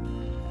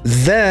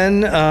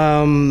 Then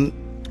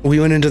we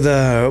went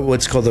into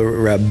what's called the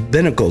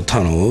rabbinical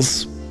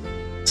tunnels.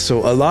 So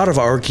a lot of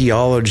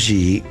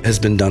archaeology has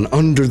been done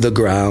under the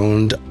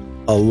ground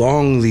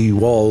along the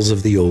walls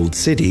of the old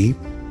city,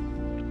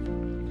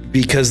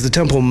 because the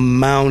Temple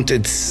Mount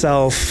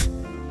itself,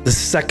 the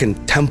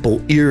Second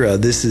Temple era,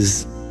 this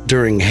is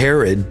during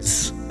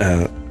Herod's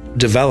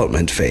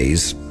development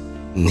phase,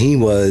 and he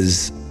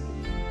was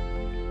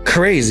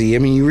crazy. I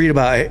mean, you read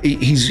about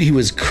he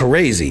was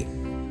crazy,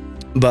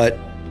 but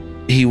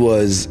he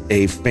was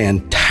a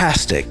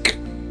fantastic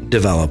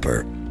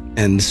developer,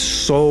 and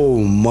so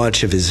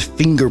much of his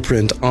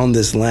fingerprint on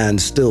this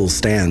land still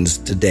stands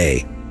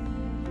today,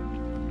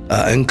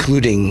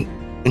 including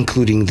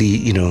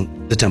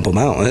the Temple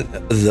Mount,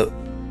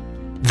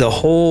 the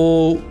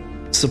whole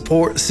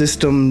support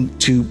system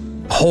to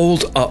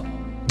hold up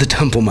the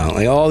Temple Mount,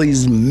 like all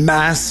these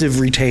massive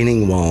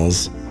retaining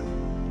walls.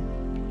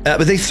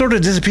 But they sort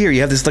of disappear. You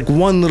have this like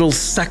one little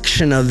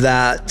section of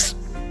that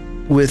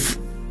with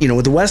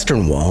the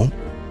Western Wall,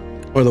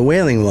 or the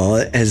Wailing Wall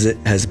as it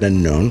has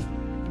been known.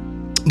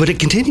 But it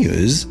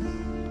continues.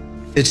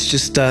 It's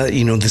just,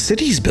 the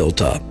city's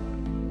built up.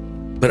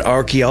 But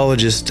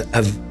archaeologists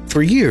have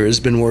for years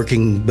been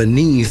working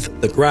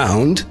beneath the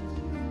ground.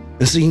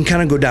 And so you can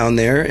kind of go down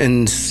there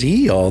and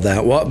see all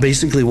that.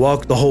 Basically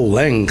walk the whole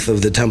length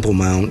of the Temple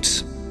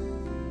Mount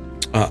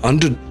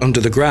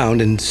under the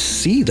ground and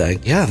see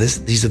that,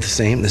 these are the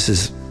same. This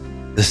is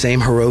the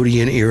same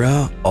Herodian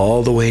era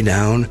all the way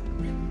down.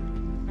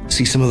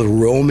 See some of the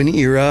Roman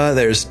era.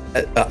 There's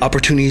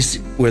opportunities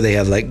where they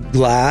have like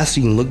glass.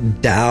 You can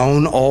look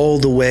down all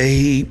the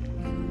way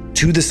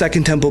to the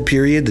Second Temple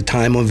period, the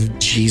time of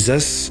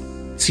Jesus.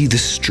 See the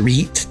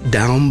street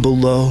down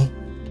below.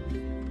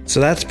 So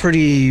that's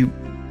pretty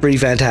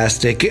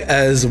fantastic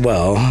as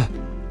well.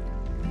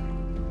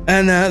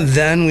 And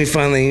then we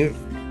finally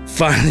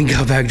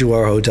got back to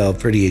our hotel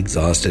pretty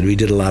exhausted. We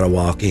did a lot of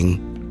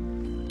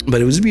walking,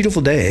 but it was a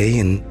beautiful day,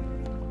 and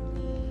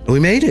we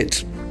made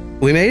it.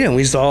 And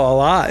we saw a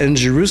lot in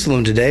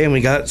Jerusalem today, and we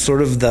got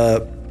sort of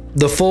the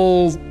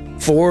full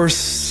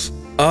force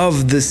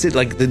of the city,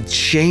 like the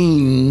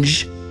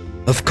change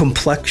of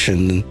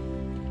complexion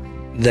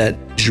that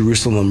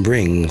Jerusalem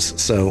brings.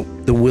 So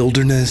the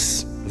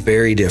wilderness,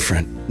 very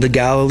different. The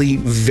Galilee,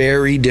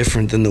 very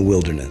different than the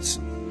wilderness.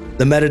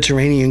 The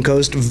Mediterranean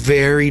coast,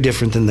 very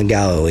different than the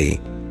Galilee.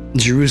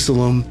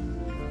 Jerusalem,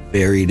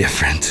 very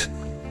different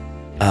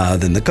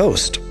than the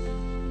coast.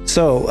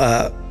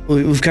 So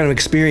we've kind of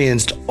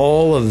experienced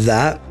all of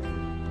that,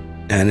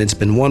 and it's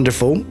been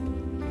wonderful.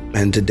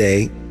 And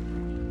today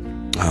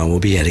we'll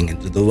be heading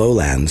into the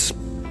lowlands,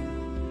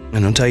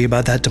 and I'll tell you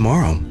about that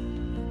tomorrow.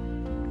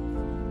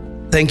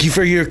 Thank you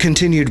for your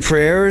continued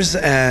prayers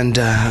and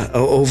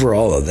over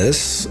all of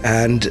this.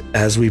 And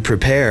as we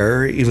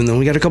prepare, even though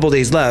we got a couple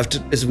days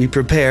left, as we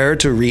prepare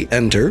to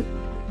re-enter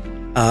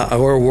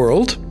our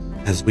world,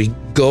 as we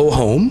go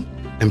home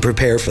and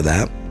prepare for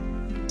that,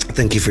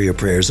 thank you for your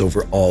prayers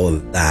over all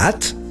of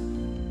that.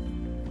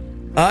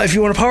 If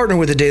you want to partner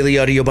with the Daily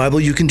Audio Bible,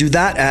 you can do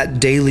that at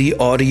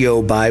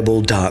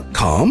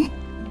dailyaudiobible.com.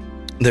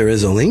 There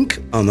is a link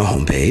on the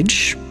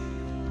homepage.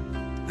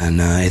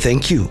 And I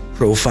thank you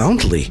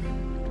profoundly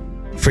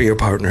for your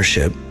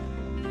partnership.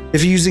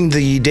 If you're using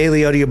the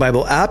Daily Audio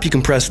Bible app, you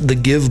can press the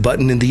Give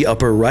button in the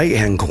upper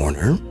right-hand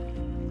corner.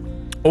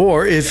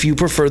 Or if you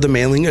prefer, the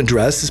mailing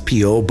address is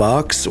P.O.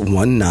 Box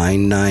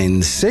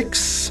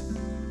 1996,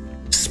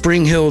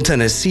 Spring Hill,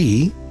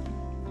 Tennessee,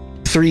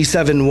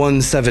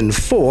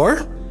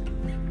 37174.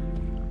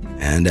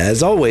 And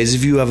as always,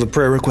 if you have a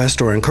prayer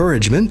request or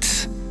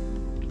encouragement,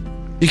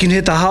 you can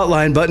hit the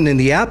hotline button in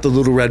the app, the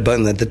little red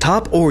button at the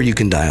top, or you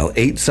can dial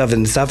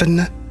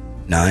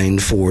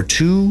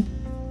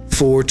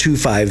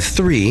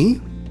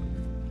 877-942-4253.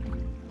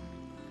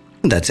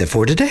 And that's it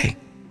for today.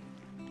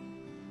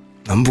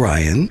 I'm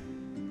Brian.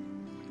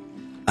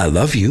 I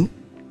love you.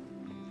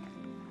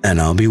 And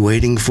I'll be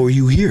waiting for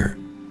you here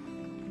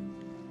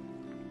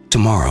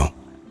tomorrow.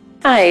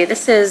 Hi,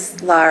 this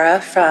is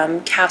Lara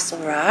from Castle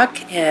Rock,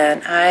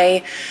 and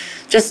I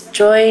just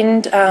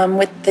joined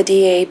with the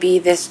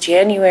DAB this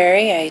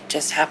January. I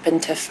just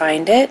happened to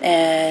find it,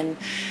 and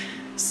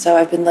so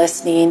I've been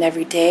listening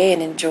every day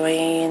and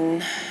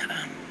enjoying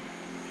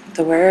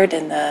the word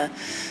and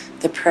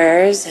the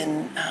prayers.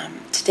 And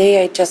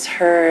today I just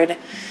heard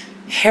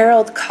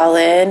Harold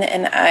Cullen,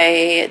 and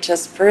I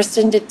just burst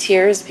into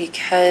tears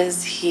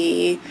because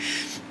he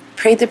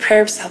prayed the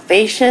prayer of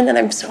salvation, and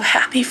I'm so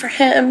happy for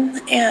him.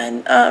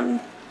 And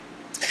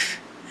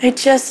I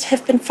just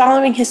have been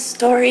following his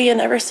story, and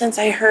ever since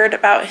I heard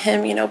about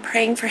him,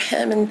 praying for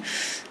him and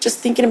just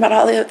thinking about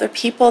all the other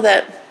people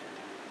that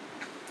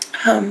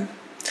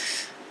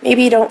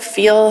maybe don't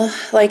feel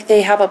like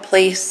they have a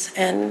place.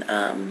 And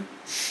I'm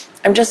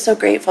just so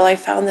grateful I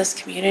found this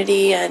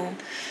community,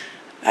 and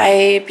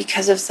I,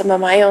 because of some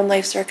of my own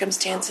life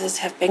circumstances,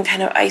 have been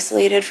kind of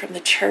isolated from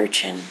the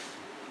church and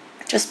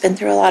just been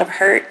through a lot of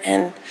hurt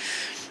and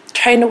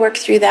trying to work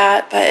through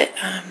that. But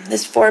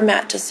this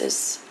format just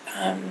is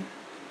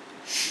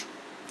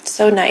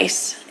so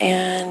nice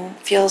and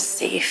feels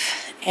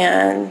safe.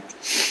 And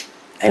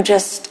I'm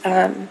just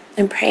am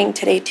praying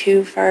today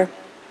too for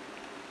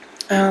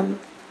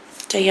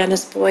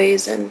Diana's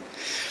boys, and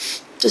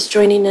just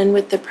joining in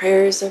with the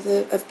prayers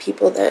of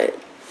people that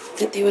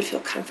they would feel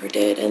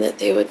comforted and that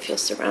they would feel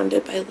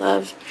surrounded by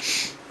love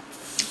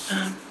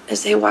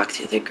as they walk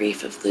through the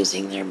grief of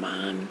losing their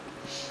mom.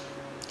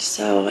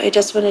 So I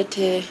just wanted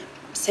to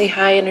say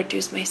hi,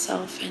 introduce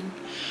myself,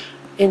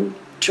 and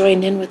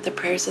join in with the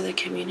prayers of the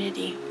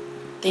community.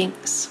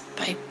 Thanks.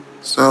 Bye.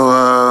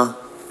 So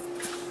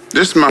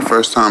this is my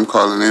first time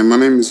calling in. My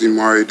name is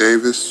Imari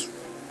Davis.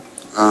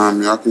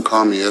 Y'all can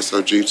call me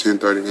SOG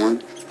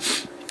 1031.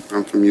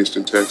 I'm from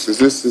Houston, Texas.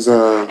 This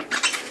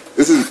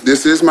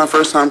is my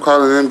first time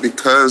calling in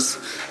because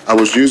I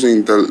was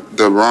using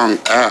the wrong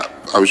app.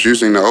 I was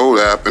using the old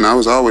app, and I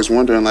was always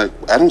wondering, I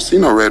don't see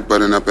no red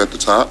button up at the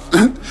top.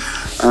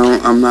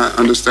 I'm not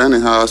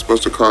understanding how I was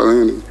supposed to call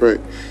in and pray.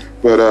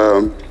 But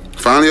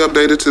finally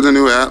updated to the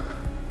new app.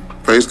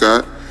 Praise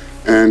God.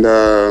 And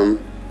I'm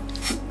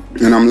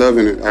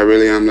loving it. I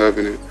really am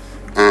loving it.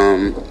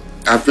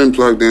 I've been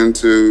plugged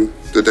into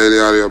the Daily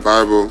Audio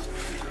Bible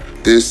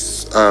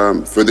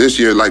for this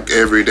year,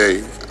 every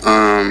day.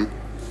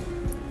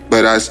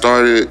 But I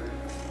started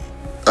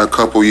a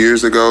couple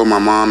years ago. My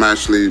mom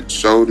actually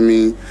showed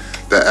me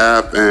the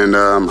app, and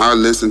I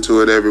listen to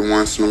it every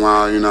once in a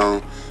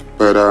while,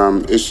 But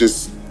it's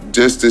just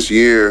this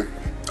year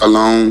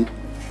alone,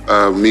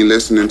 me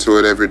listening to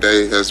it every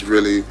day has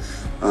really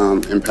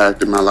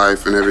impacted my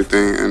life and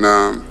everything. And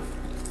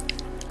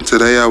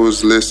today I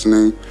was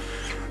listening,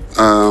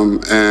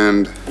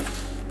 and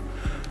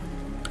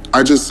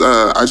I just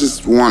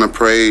want to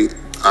pray.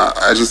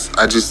 I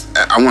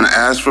want to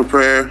ask for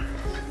prayer.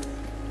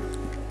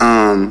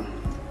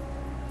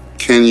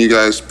 Can you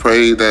guys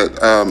pray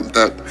that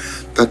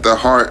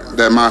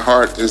my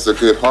heart is a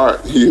good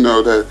heart,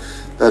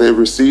 that it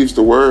receives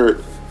the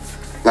word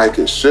like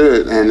it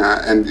should, and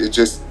it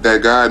just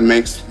that God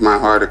makes my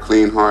heart a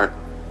clean heart,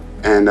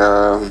 and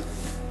that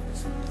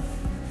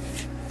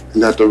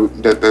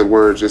the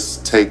word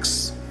just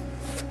takes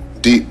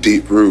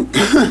deep root,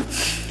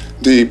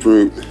 deep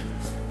root.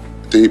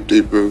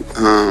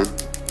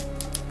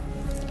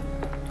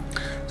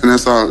 And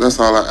that's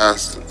all I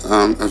ask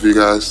of you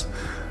guys.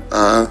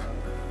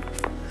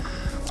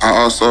 I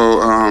also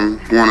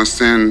want to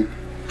send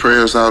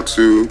prayers out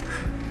to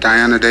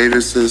Diana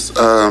Davis's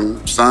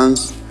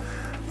sons.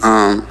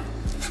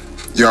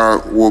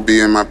 y'all will be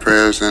in my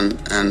prayers and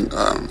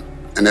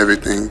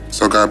everything.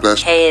 So God bless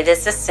you. Hey,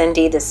 this is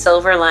Cindy, the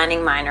Silver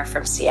Lining Miner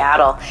from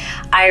Seattle.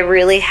 I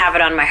really have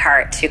it on my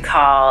heart to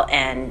call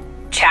and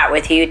chat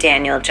with you,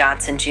 Daniel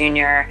Johnson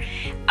Jr.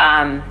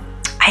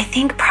 I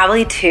think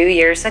probably 2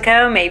 years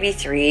ago, maybe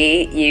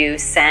 3, you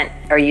sang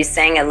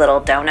a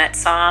little donut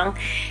song.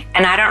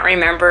 And I don't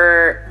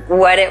remember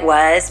what it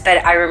was,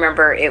 but I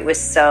remember it was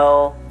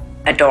so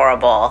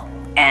adorable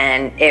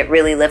and it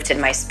really lifted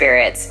my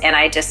spirits. And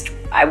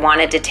I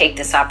wanted to take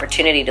this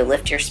opportunity to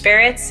lift your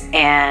spirits.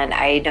 And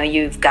I know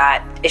you've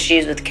got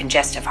issues with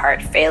congestive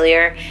heart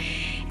failure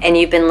and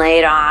you've been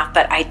laid off,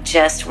 but I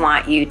just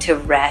want you to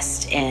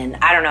rest in,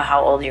 I don't know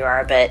how old you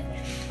are, but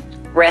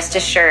rest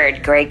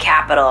assured, Gray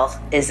Capital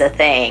is a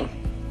thing.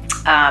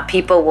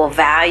 People will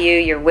value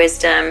your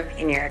wisdom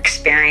and your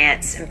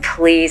experience, and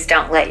please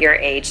don't let your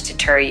age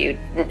deter you.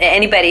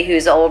 Anybody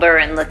who's older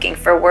and looking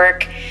for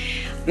work,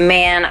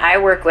 man, I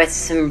work with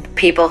some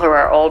people who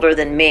are older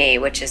than me,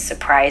 which is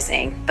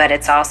surprising, but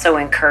it's also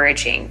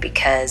encouraging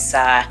because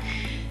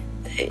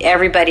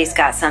everybody's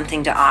got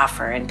something to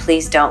offer, and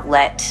please don't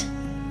let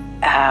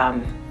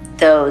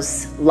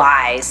those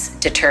lies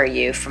deter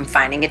you from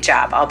finding a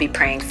job. I'll be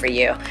praying for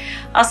you.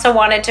 Also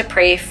wanted to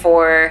pray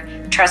for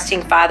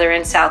Trusting Father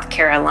in South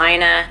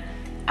Carolina.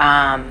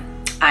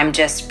 I'm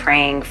just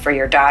praying for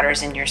your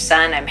daughters and your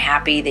son. I'm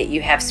happy that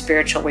you have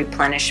spiritual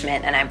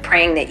replenishment, and I'm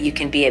praying that you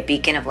can be a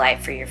beacon of light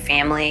for your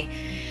family.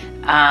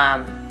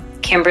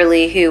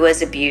 Kimberly, who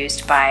was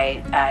abused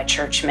by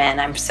churchmen,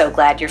 I'm so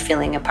glad you're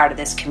feeling a part of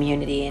this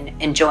community and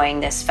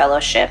enjoying this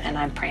fellowship, and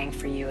I'm praying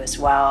for you as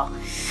well.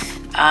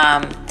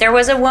 There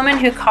was a woman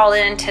who called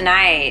in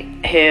tonight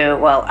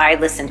I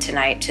listened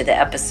tonight to the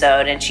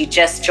episode, and she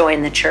just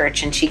joined the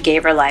church and she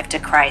gave her life to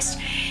Christ.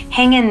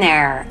 Hang in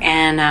there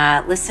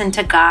and listen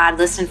to God,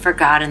 listen for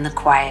God in the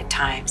quiet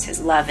times. His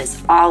love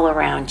is all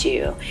around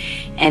you,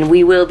 and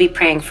we will be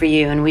praying for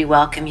you, and we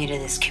welcome you to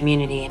this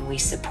community, and we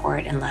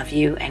support and love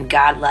you, and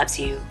God loves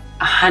you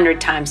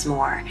 100 times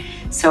more.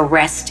 So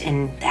rest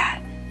in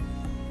that.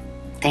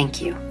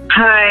 Thank you.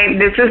 Hi,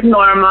 this is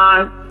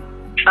Norma.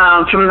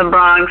 From the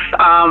Bronx.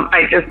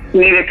 I just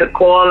needed to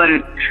call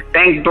and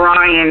thank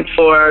Brian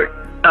for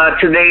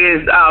today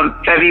is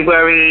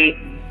February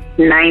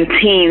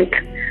 19th.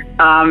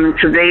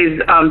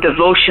 Today's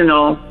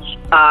devotional,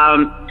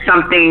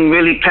 something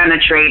really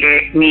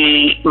penetrated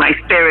my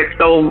spirit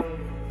so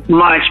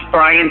much.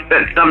 Brian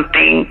said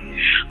something.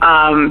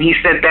 He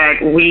said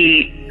that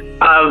we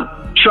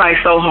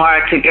try so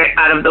hard to get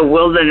out of the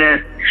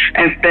wilderness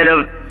instead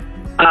of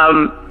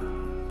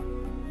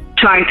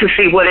trying to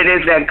see what it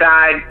is that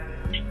God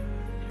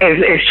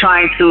is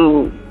trying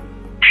to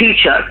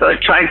teach us or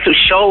trying to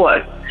show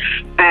us.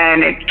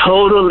 And it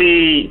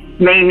totally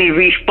made me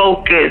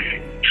refocus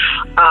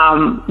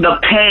the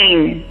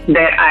pain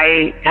that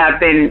I have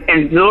been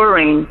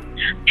enduring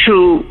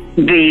to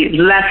the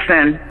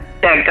lesson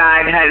that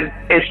God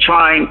is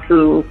trying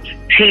to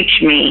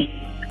teach me.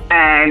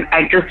 And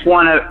I just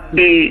want to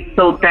be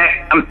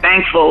I'm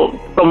thankful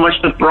so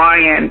much to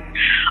Brian.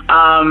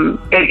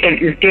 It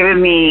has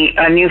given me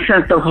a new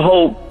sense of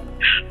hope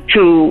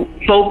to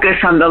focus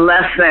on the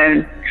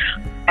lesson.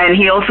 And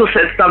he also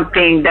said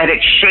something that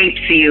it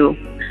shapes you.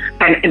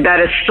 And that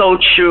is so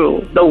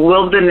true. The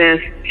wilderness,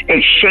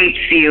 it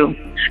shapes you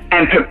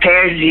and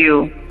prepares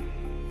you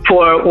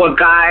for what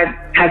God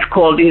has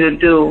called you to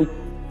do.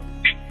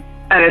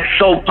 And it's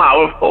so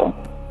powerful.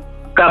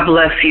 God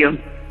bless you.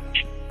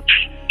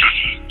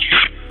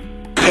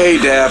 Hey,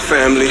 Dad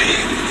family.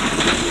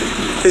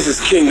 This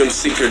is Kingdom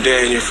Seeker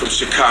Daniel from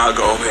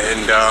Chicago,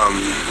 and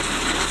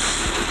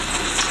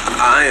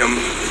I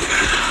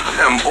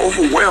am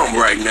overwhelmed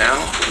right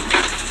now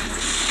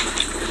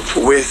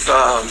with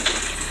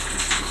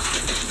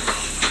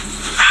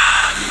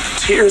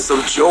tears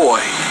of joy.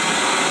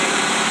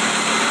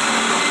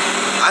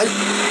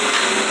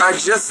 I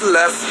just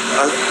left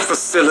a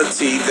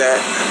facility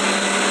that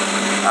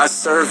I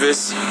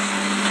service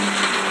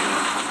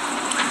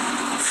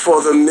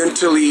for the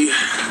mentally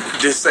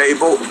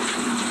disabled.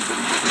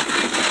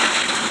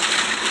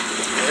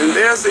 And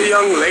there's a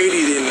young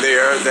lady in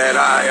there that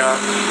I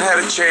had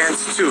a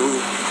chance to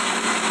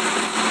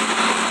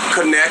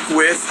connect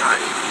with,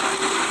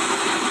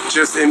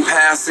 just in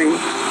passing.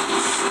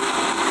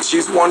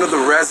 She's one of the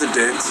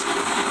residents.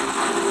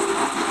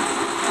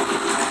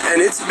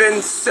 And it's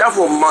been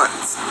several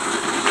months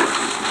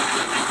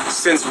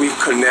since we've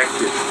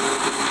connected.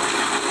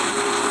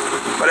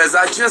 But as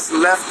I just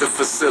left the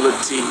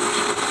facility,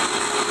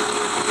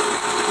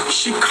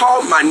 she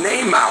called my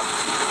name out.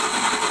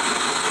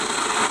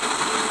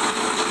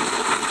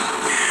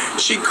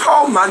 She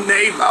called my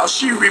name out.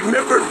 She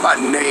remembered my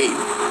name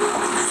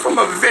from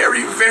a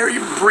very, very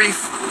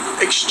brief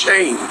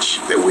exchange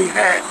that we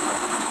had.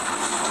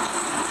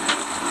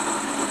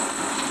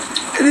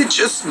 And it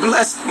just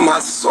blessed my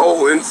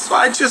soul. And so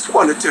I just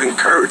wanted to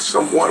encourage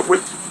someone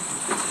with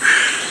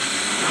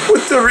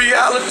the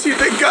reality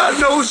that God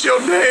knows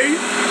your name.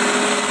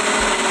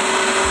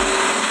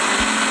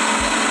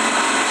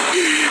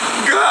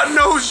 God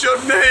knows your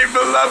name,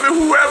 beloved,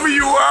 whoever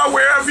you are,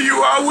 wherever you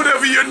are,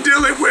 whatever you're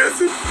dealing with.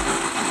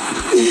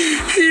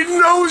 He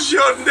knows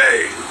your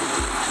name.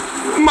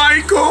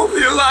 Michael,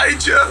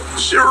 Elijah,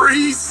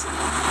 Sharice,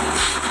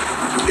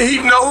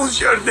 he knows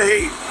your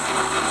name.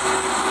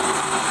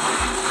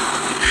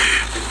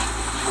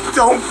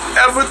 Don't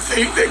ever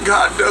think that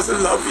God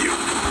doesn't love you.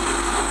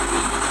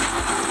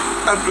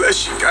 God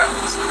bless you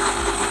guys.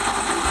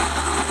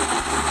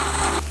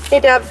 Hey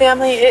Dab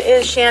family, it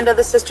is Shanda,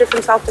 the sister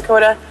from South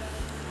Dakota.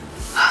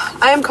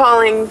 I am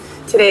calling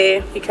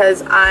today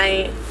because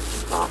my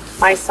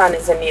son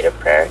is in need of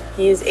prayer.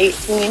 He is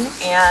 18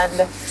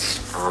 and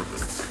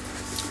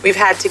we've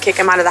had to kick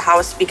him out of the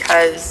house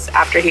because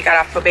after he got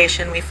off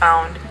probation,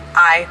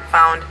 I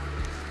found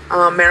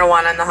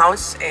marijuana in the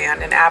house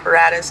and an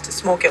apparatus to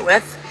smoke it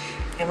with.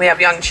 And we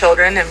have young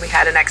children and we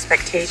had an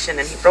expectation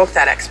and he broke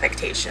that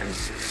expectation.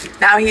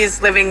 Now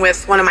he's living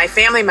with one of my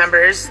family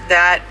members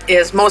that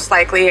is most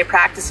likely a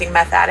practicing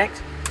meth addict.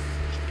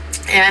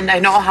 And I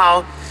know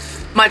how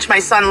much my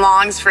son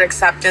longs for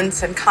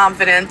acceptance and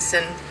confidence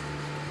and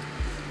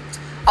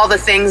all the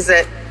things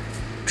that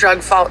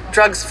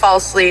drugs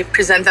falsely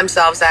present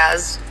themselves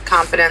as,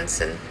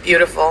 confidence and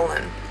beautiful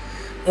and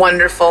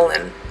wonderful.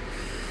 And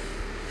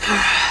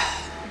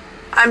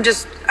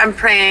I'm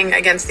praying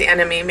against the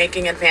enemy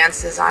making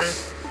advances on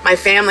my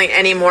family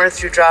anymore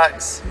through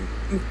drugs.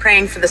 I'm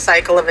praying for the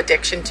cycle of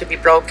addiction to be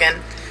broken.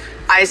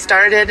 I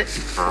started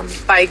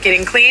by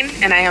getting clean,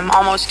 and I am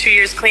almost 2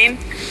 years clean.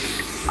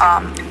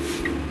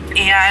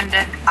 And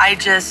I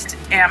just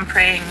am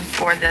praying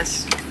for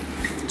this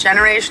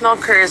generational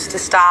curse to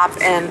stop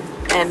and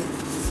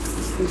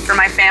for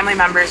my family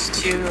members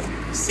to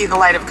see the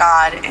light of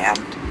God. And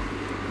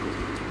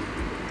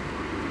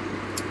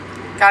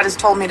God has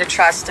told me to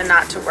trust and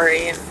not to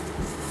worry. And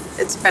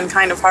it's been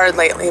kind of hard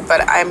lately, but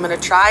I'm going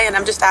to try. And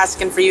I'm just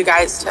asking for you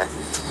guys to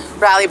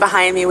rally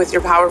behind me with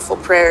your powerful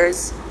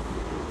prayers.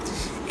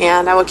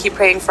 And I will keep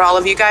praying for all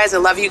of you guys. I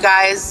love you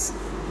guys.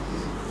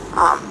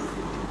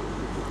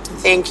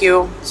 Thank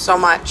you so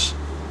much.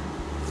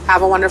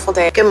 Have a wonderful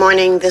day. Good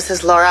morning. This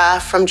is Laura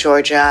from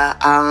Georgia.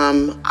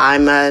 I'm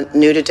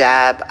new to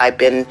DAB. I've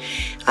been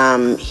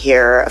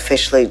here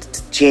officially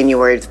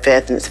January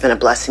 5th, and it's been a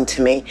blessing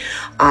to me.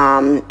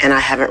 And I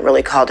haven't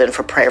really called in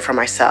for prayer for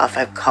myself.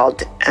 I've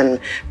called and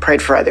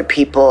prayed for other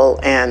people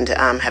and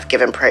have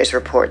given praise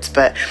reports.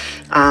 But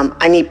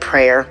I need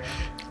prayer.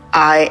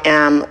 I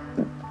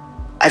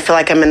feel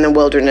like I'm in the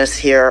wilderness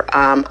here.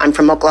 I'm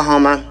from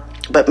Oklahoma,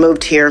 but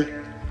moved here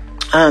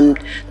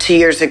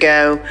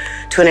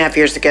 2.5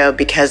 years ago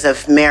because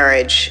of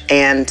marriage.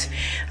 And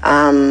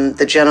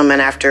the gentleman,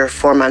 after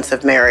 4 months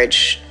of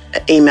marriage,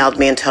 emailed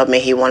me and told me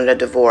he wanted a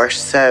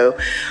divorce. So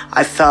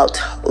I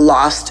felt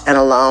lost and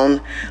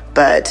alone,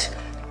 but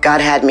God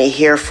had me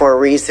here for a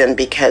reason,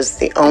 because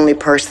the only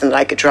person that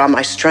I could draw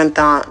my strength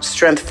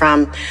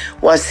from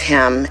was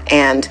him.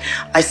 And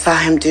I saw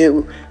him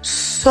do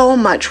so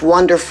much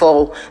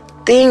wonderful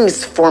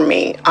things for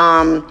me.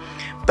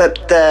 But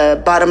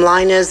the bottom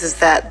line is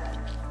that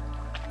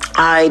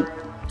I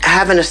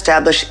haven't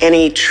established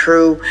any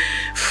true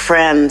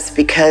friends,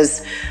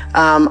 because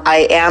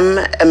I am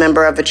a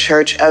member of a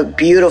church, a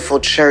beautiful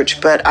church,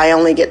 but I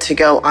only get to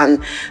go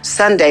on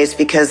Sundays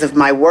because of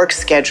my work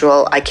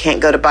schedule. I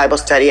can't go to Bible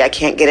study. I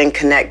can't get in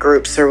connect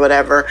groups or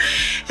whatever.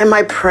 And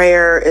my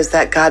prayer is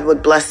that God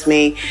would bless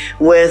me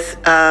with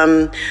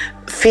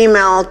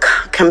female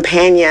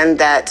companion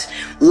that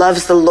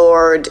loves the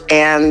Lord,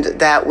 and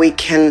that we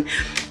can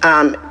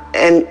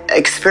and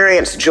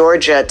experience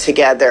Georgia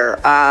together.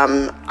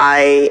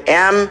 I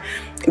am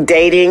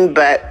dating,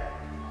 but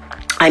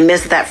I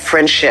miss that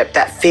friendship,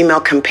 that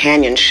female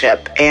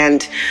companionship,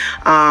 and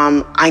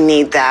I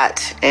need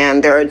that.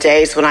 And there are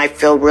days when I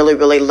feel really,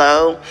 really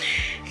low.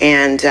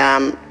 And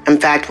in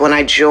fact, when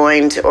I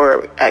joined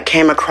or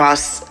came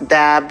across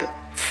DAB,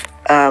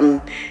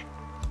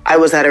 I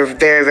was at a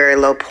very, very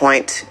low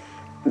point,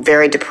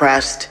 very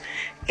depressed,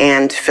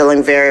 and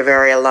feeling very,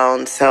 very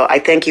alone. So I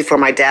thank you for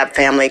my DAB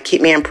family.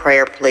 Keep me in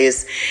prayer,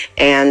 please,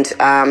 and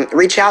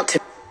reach out to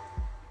me.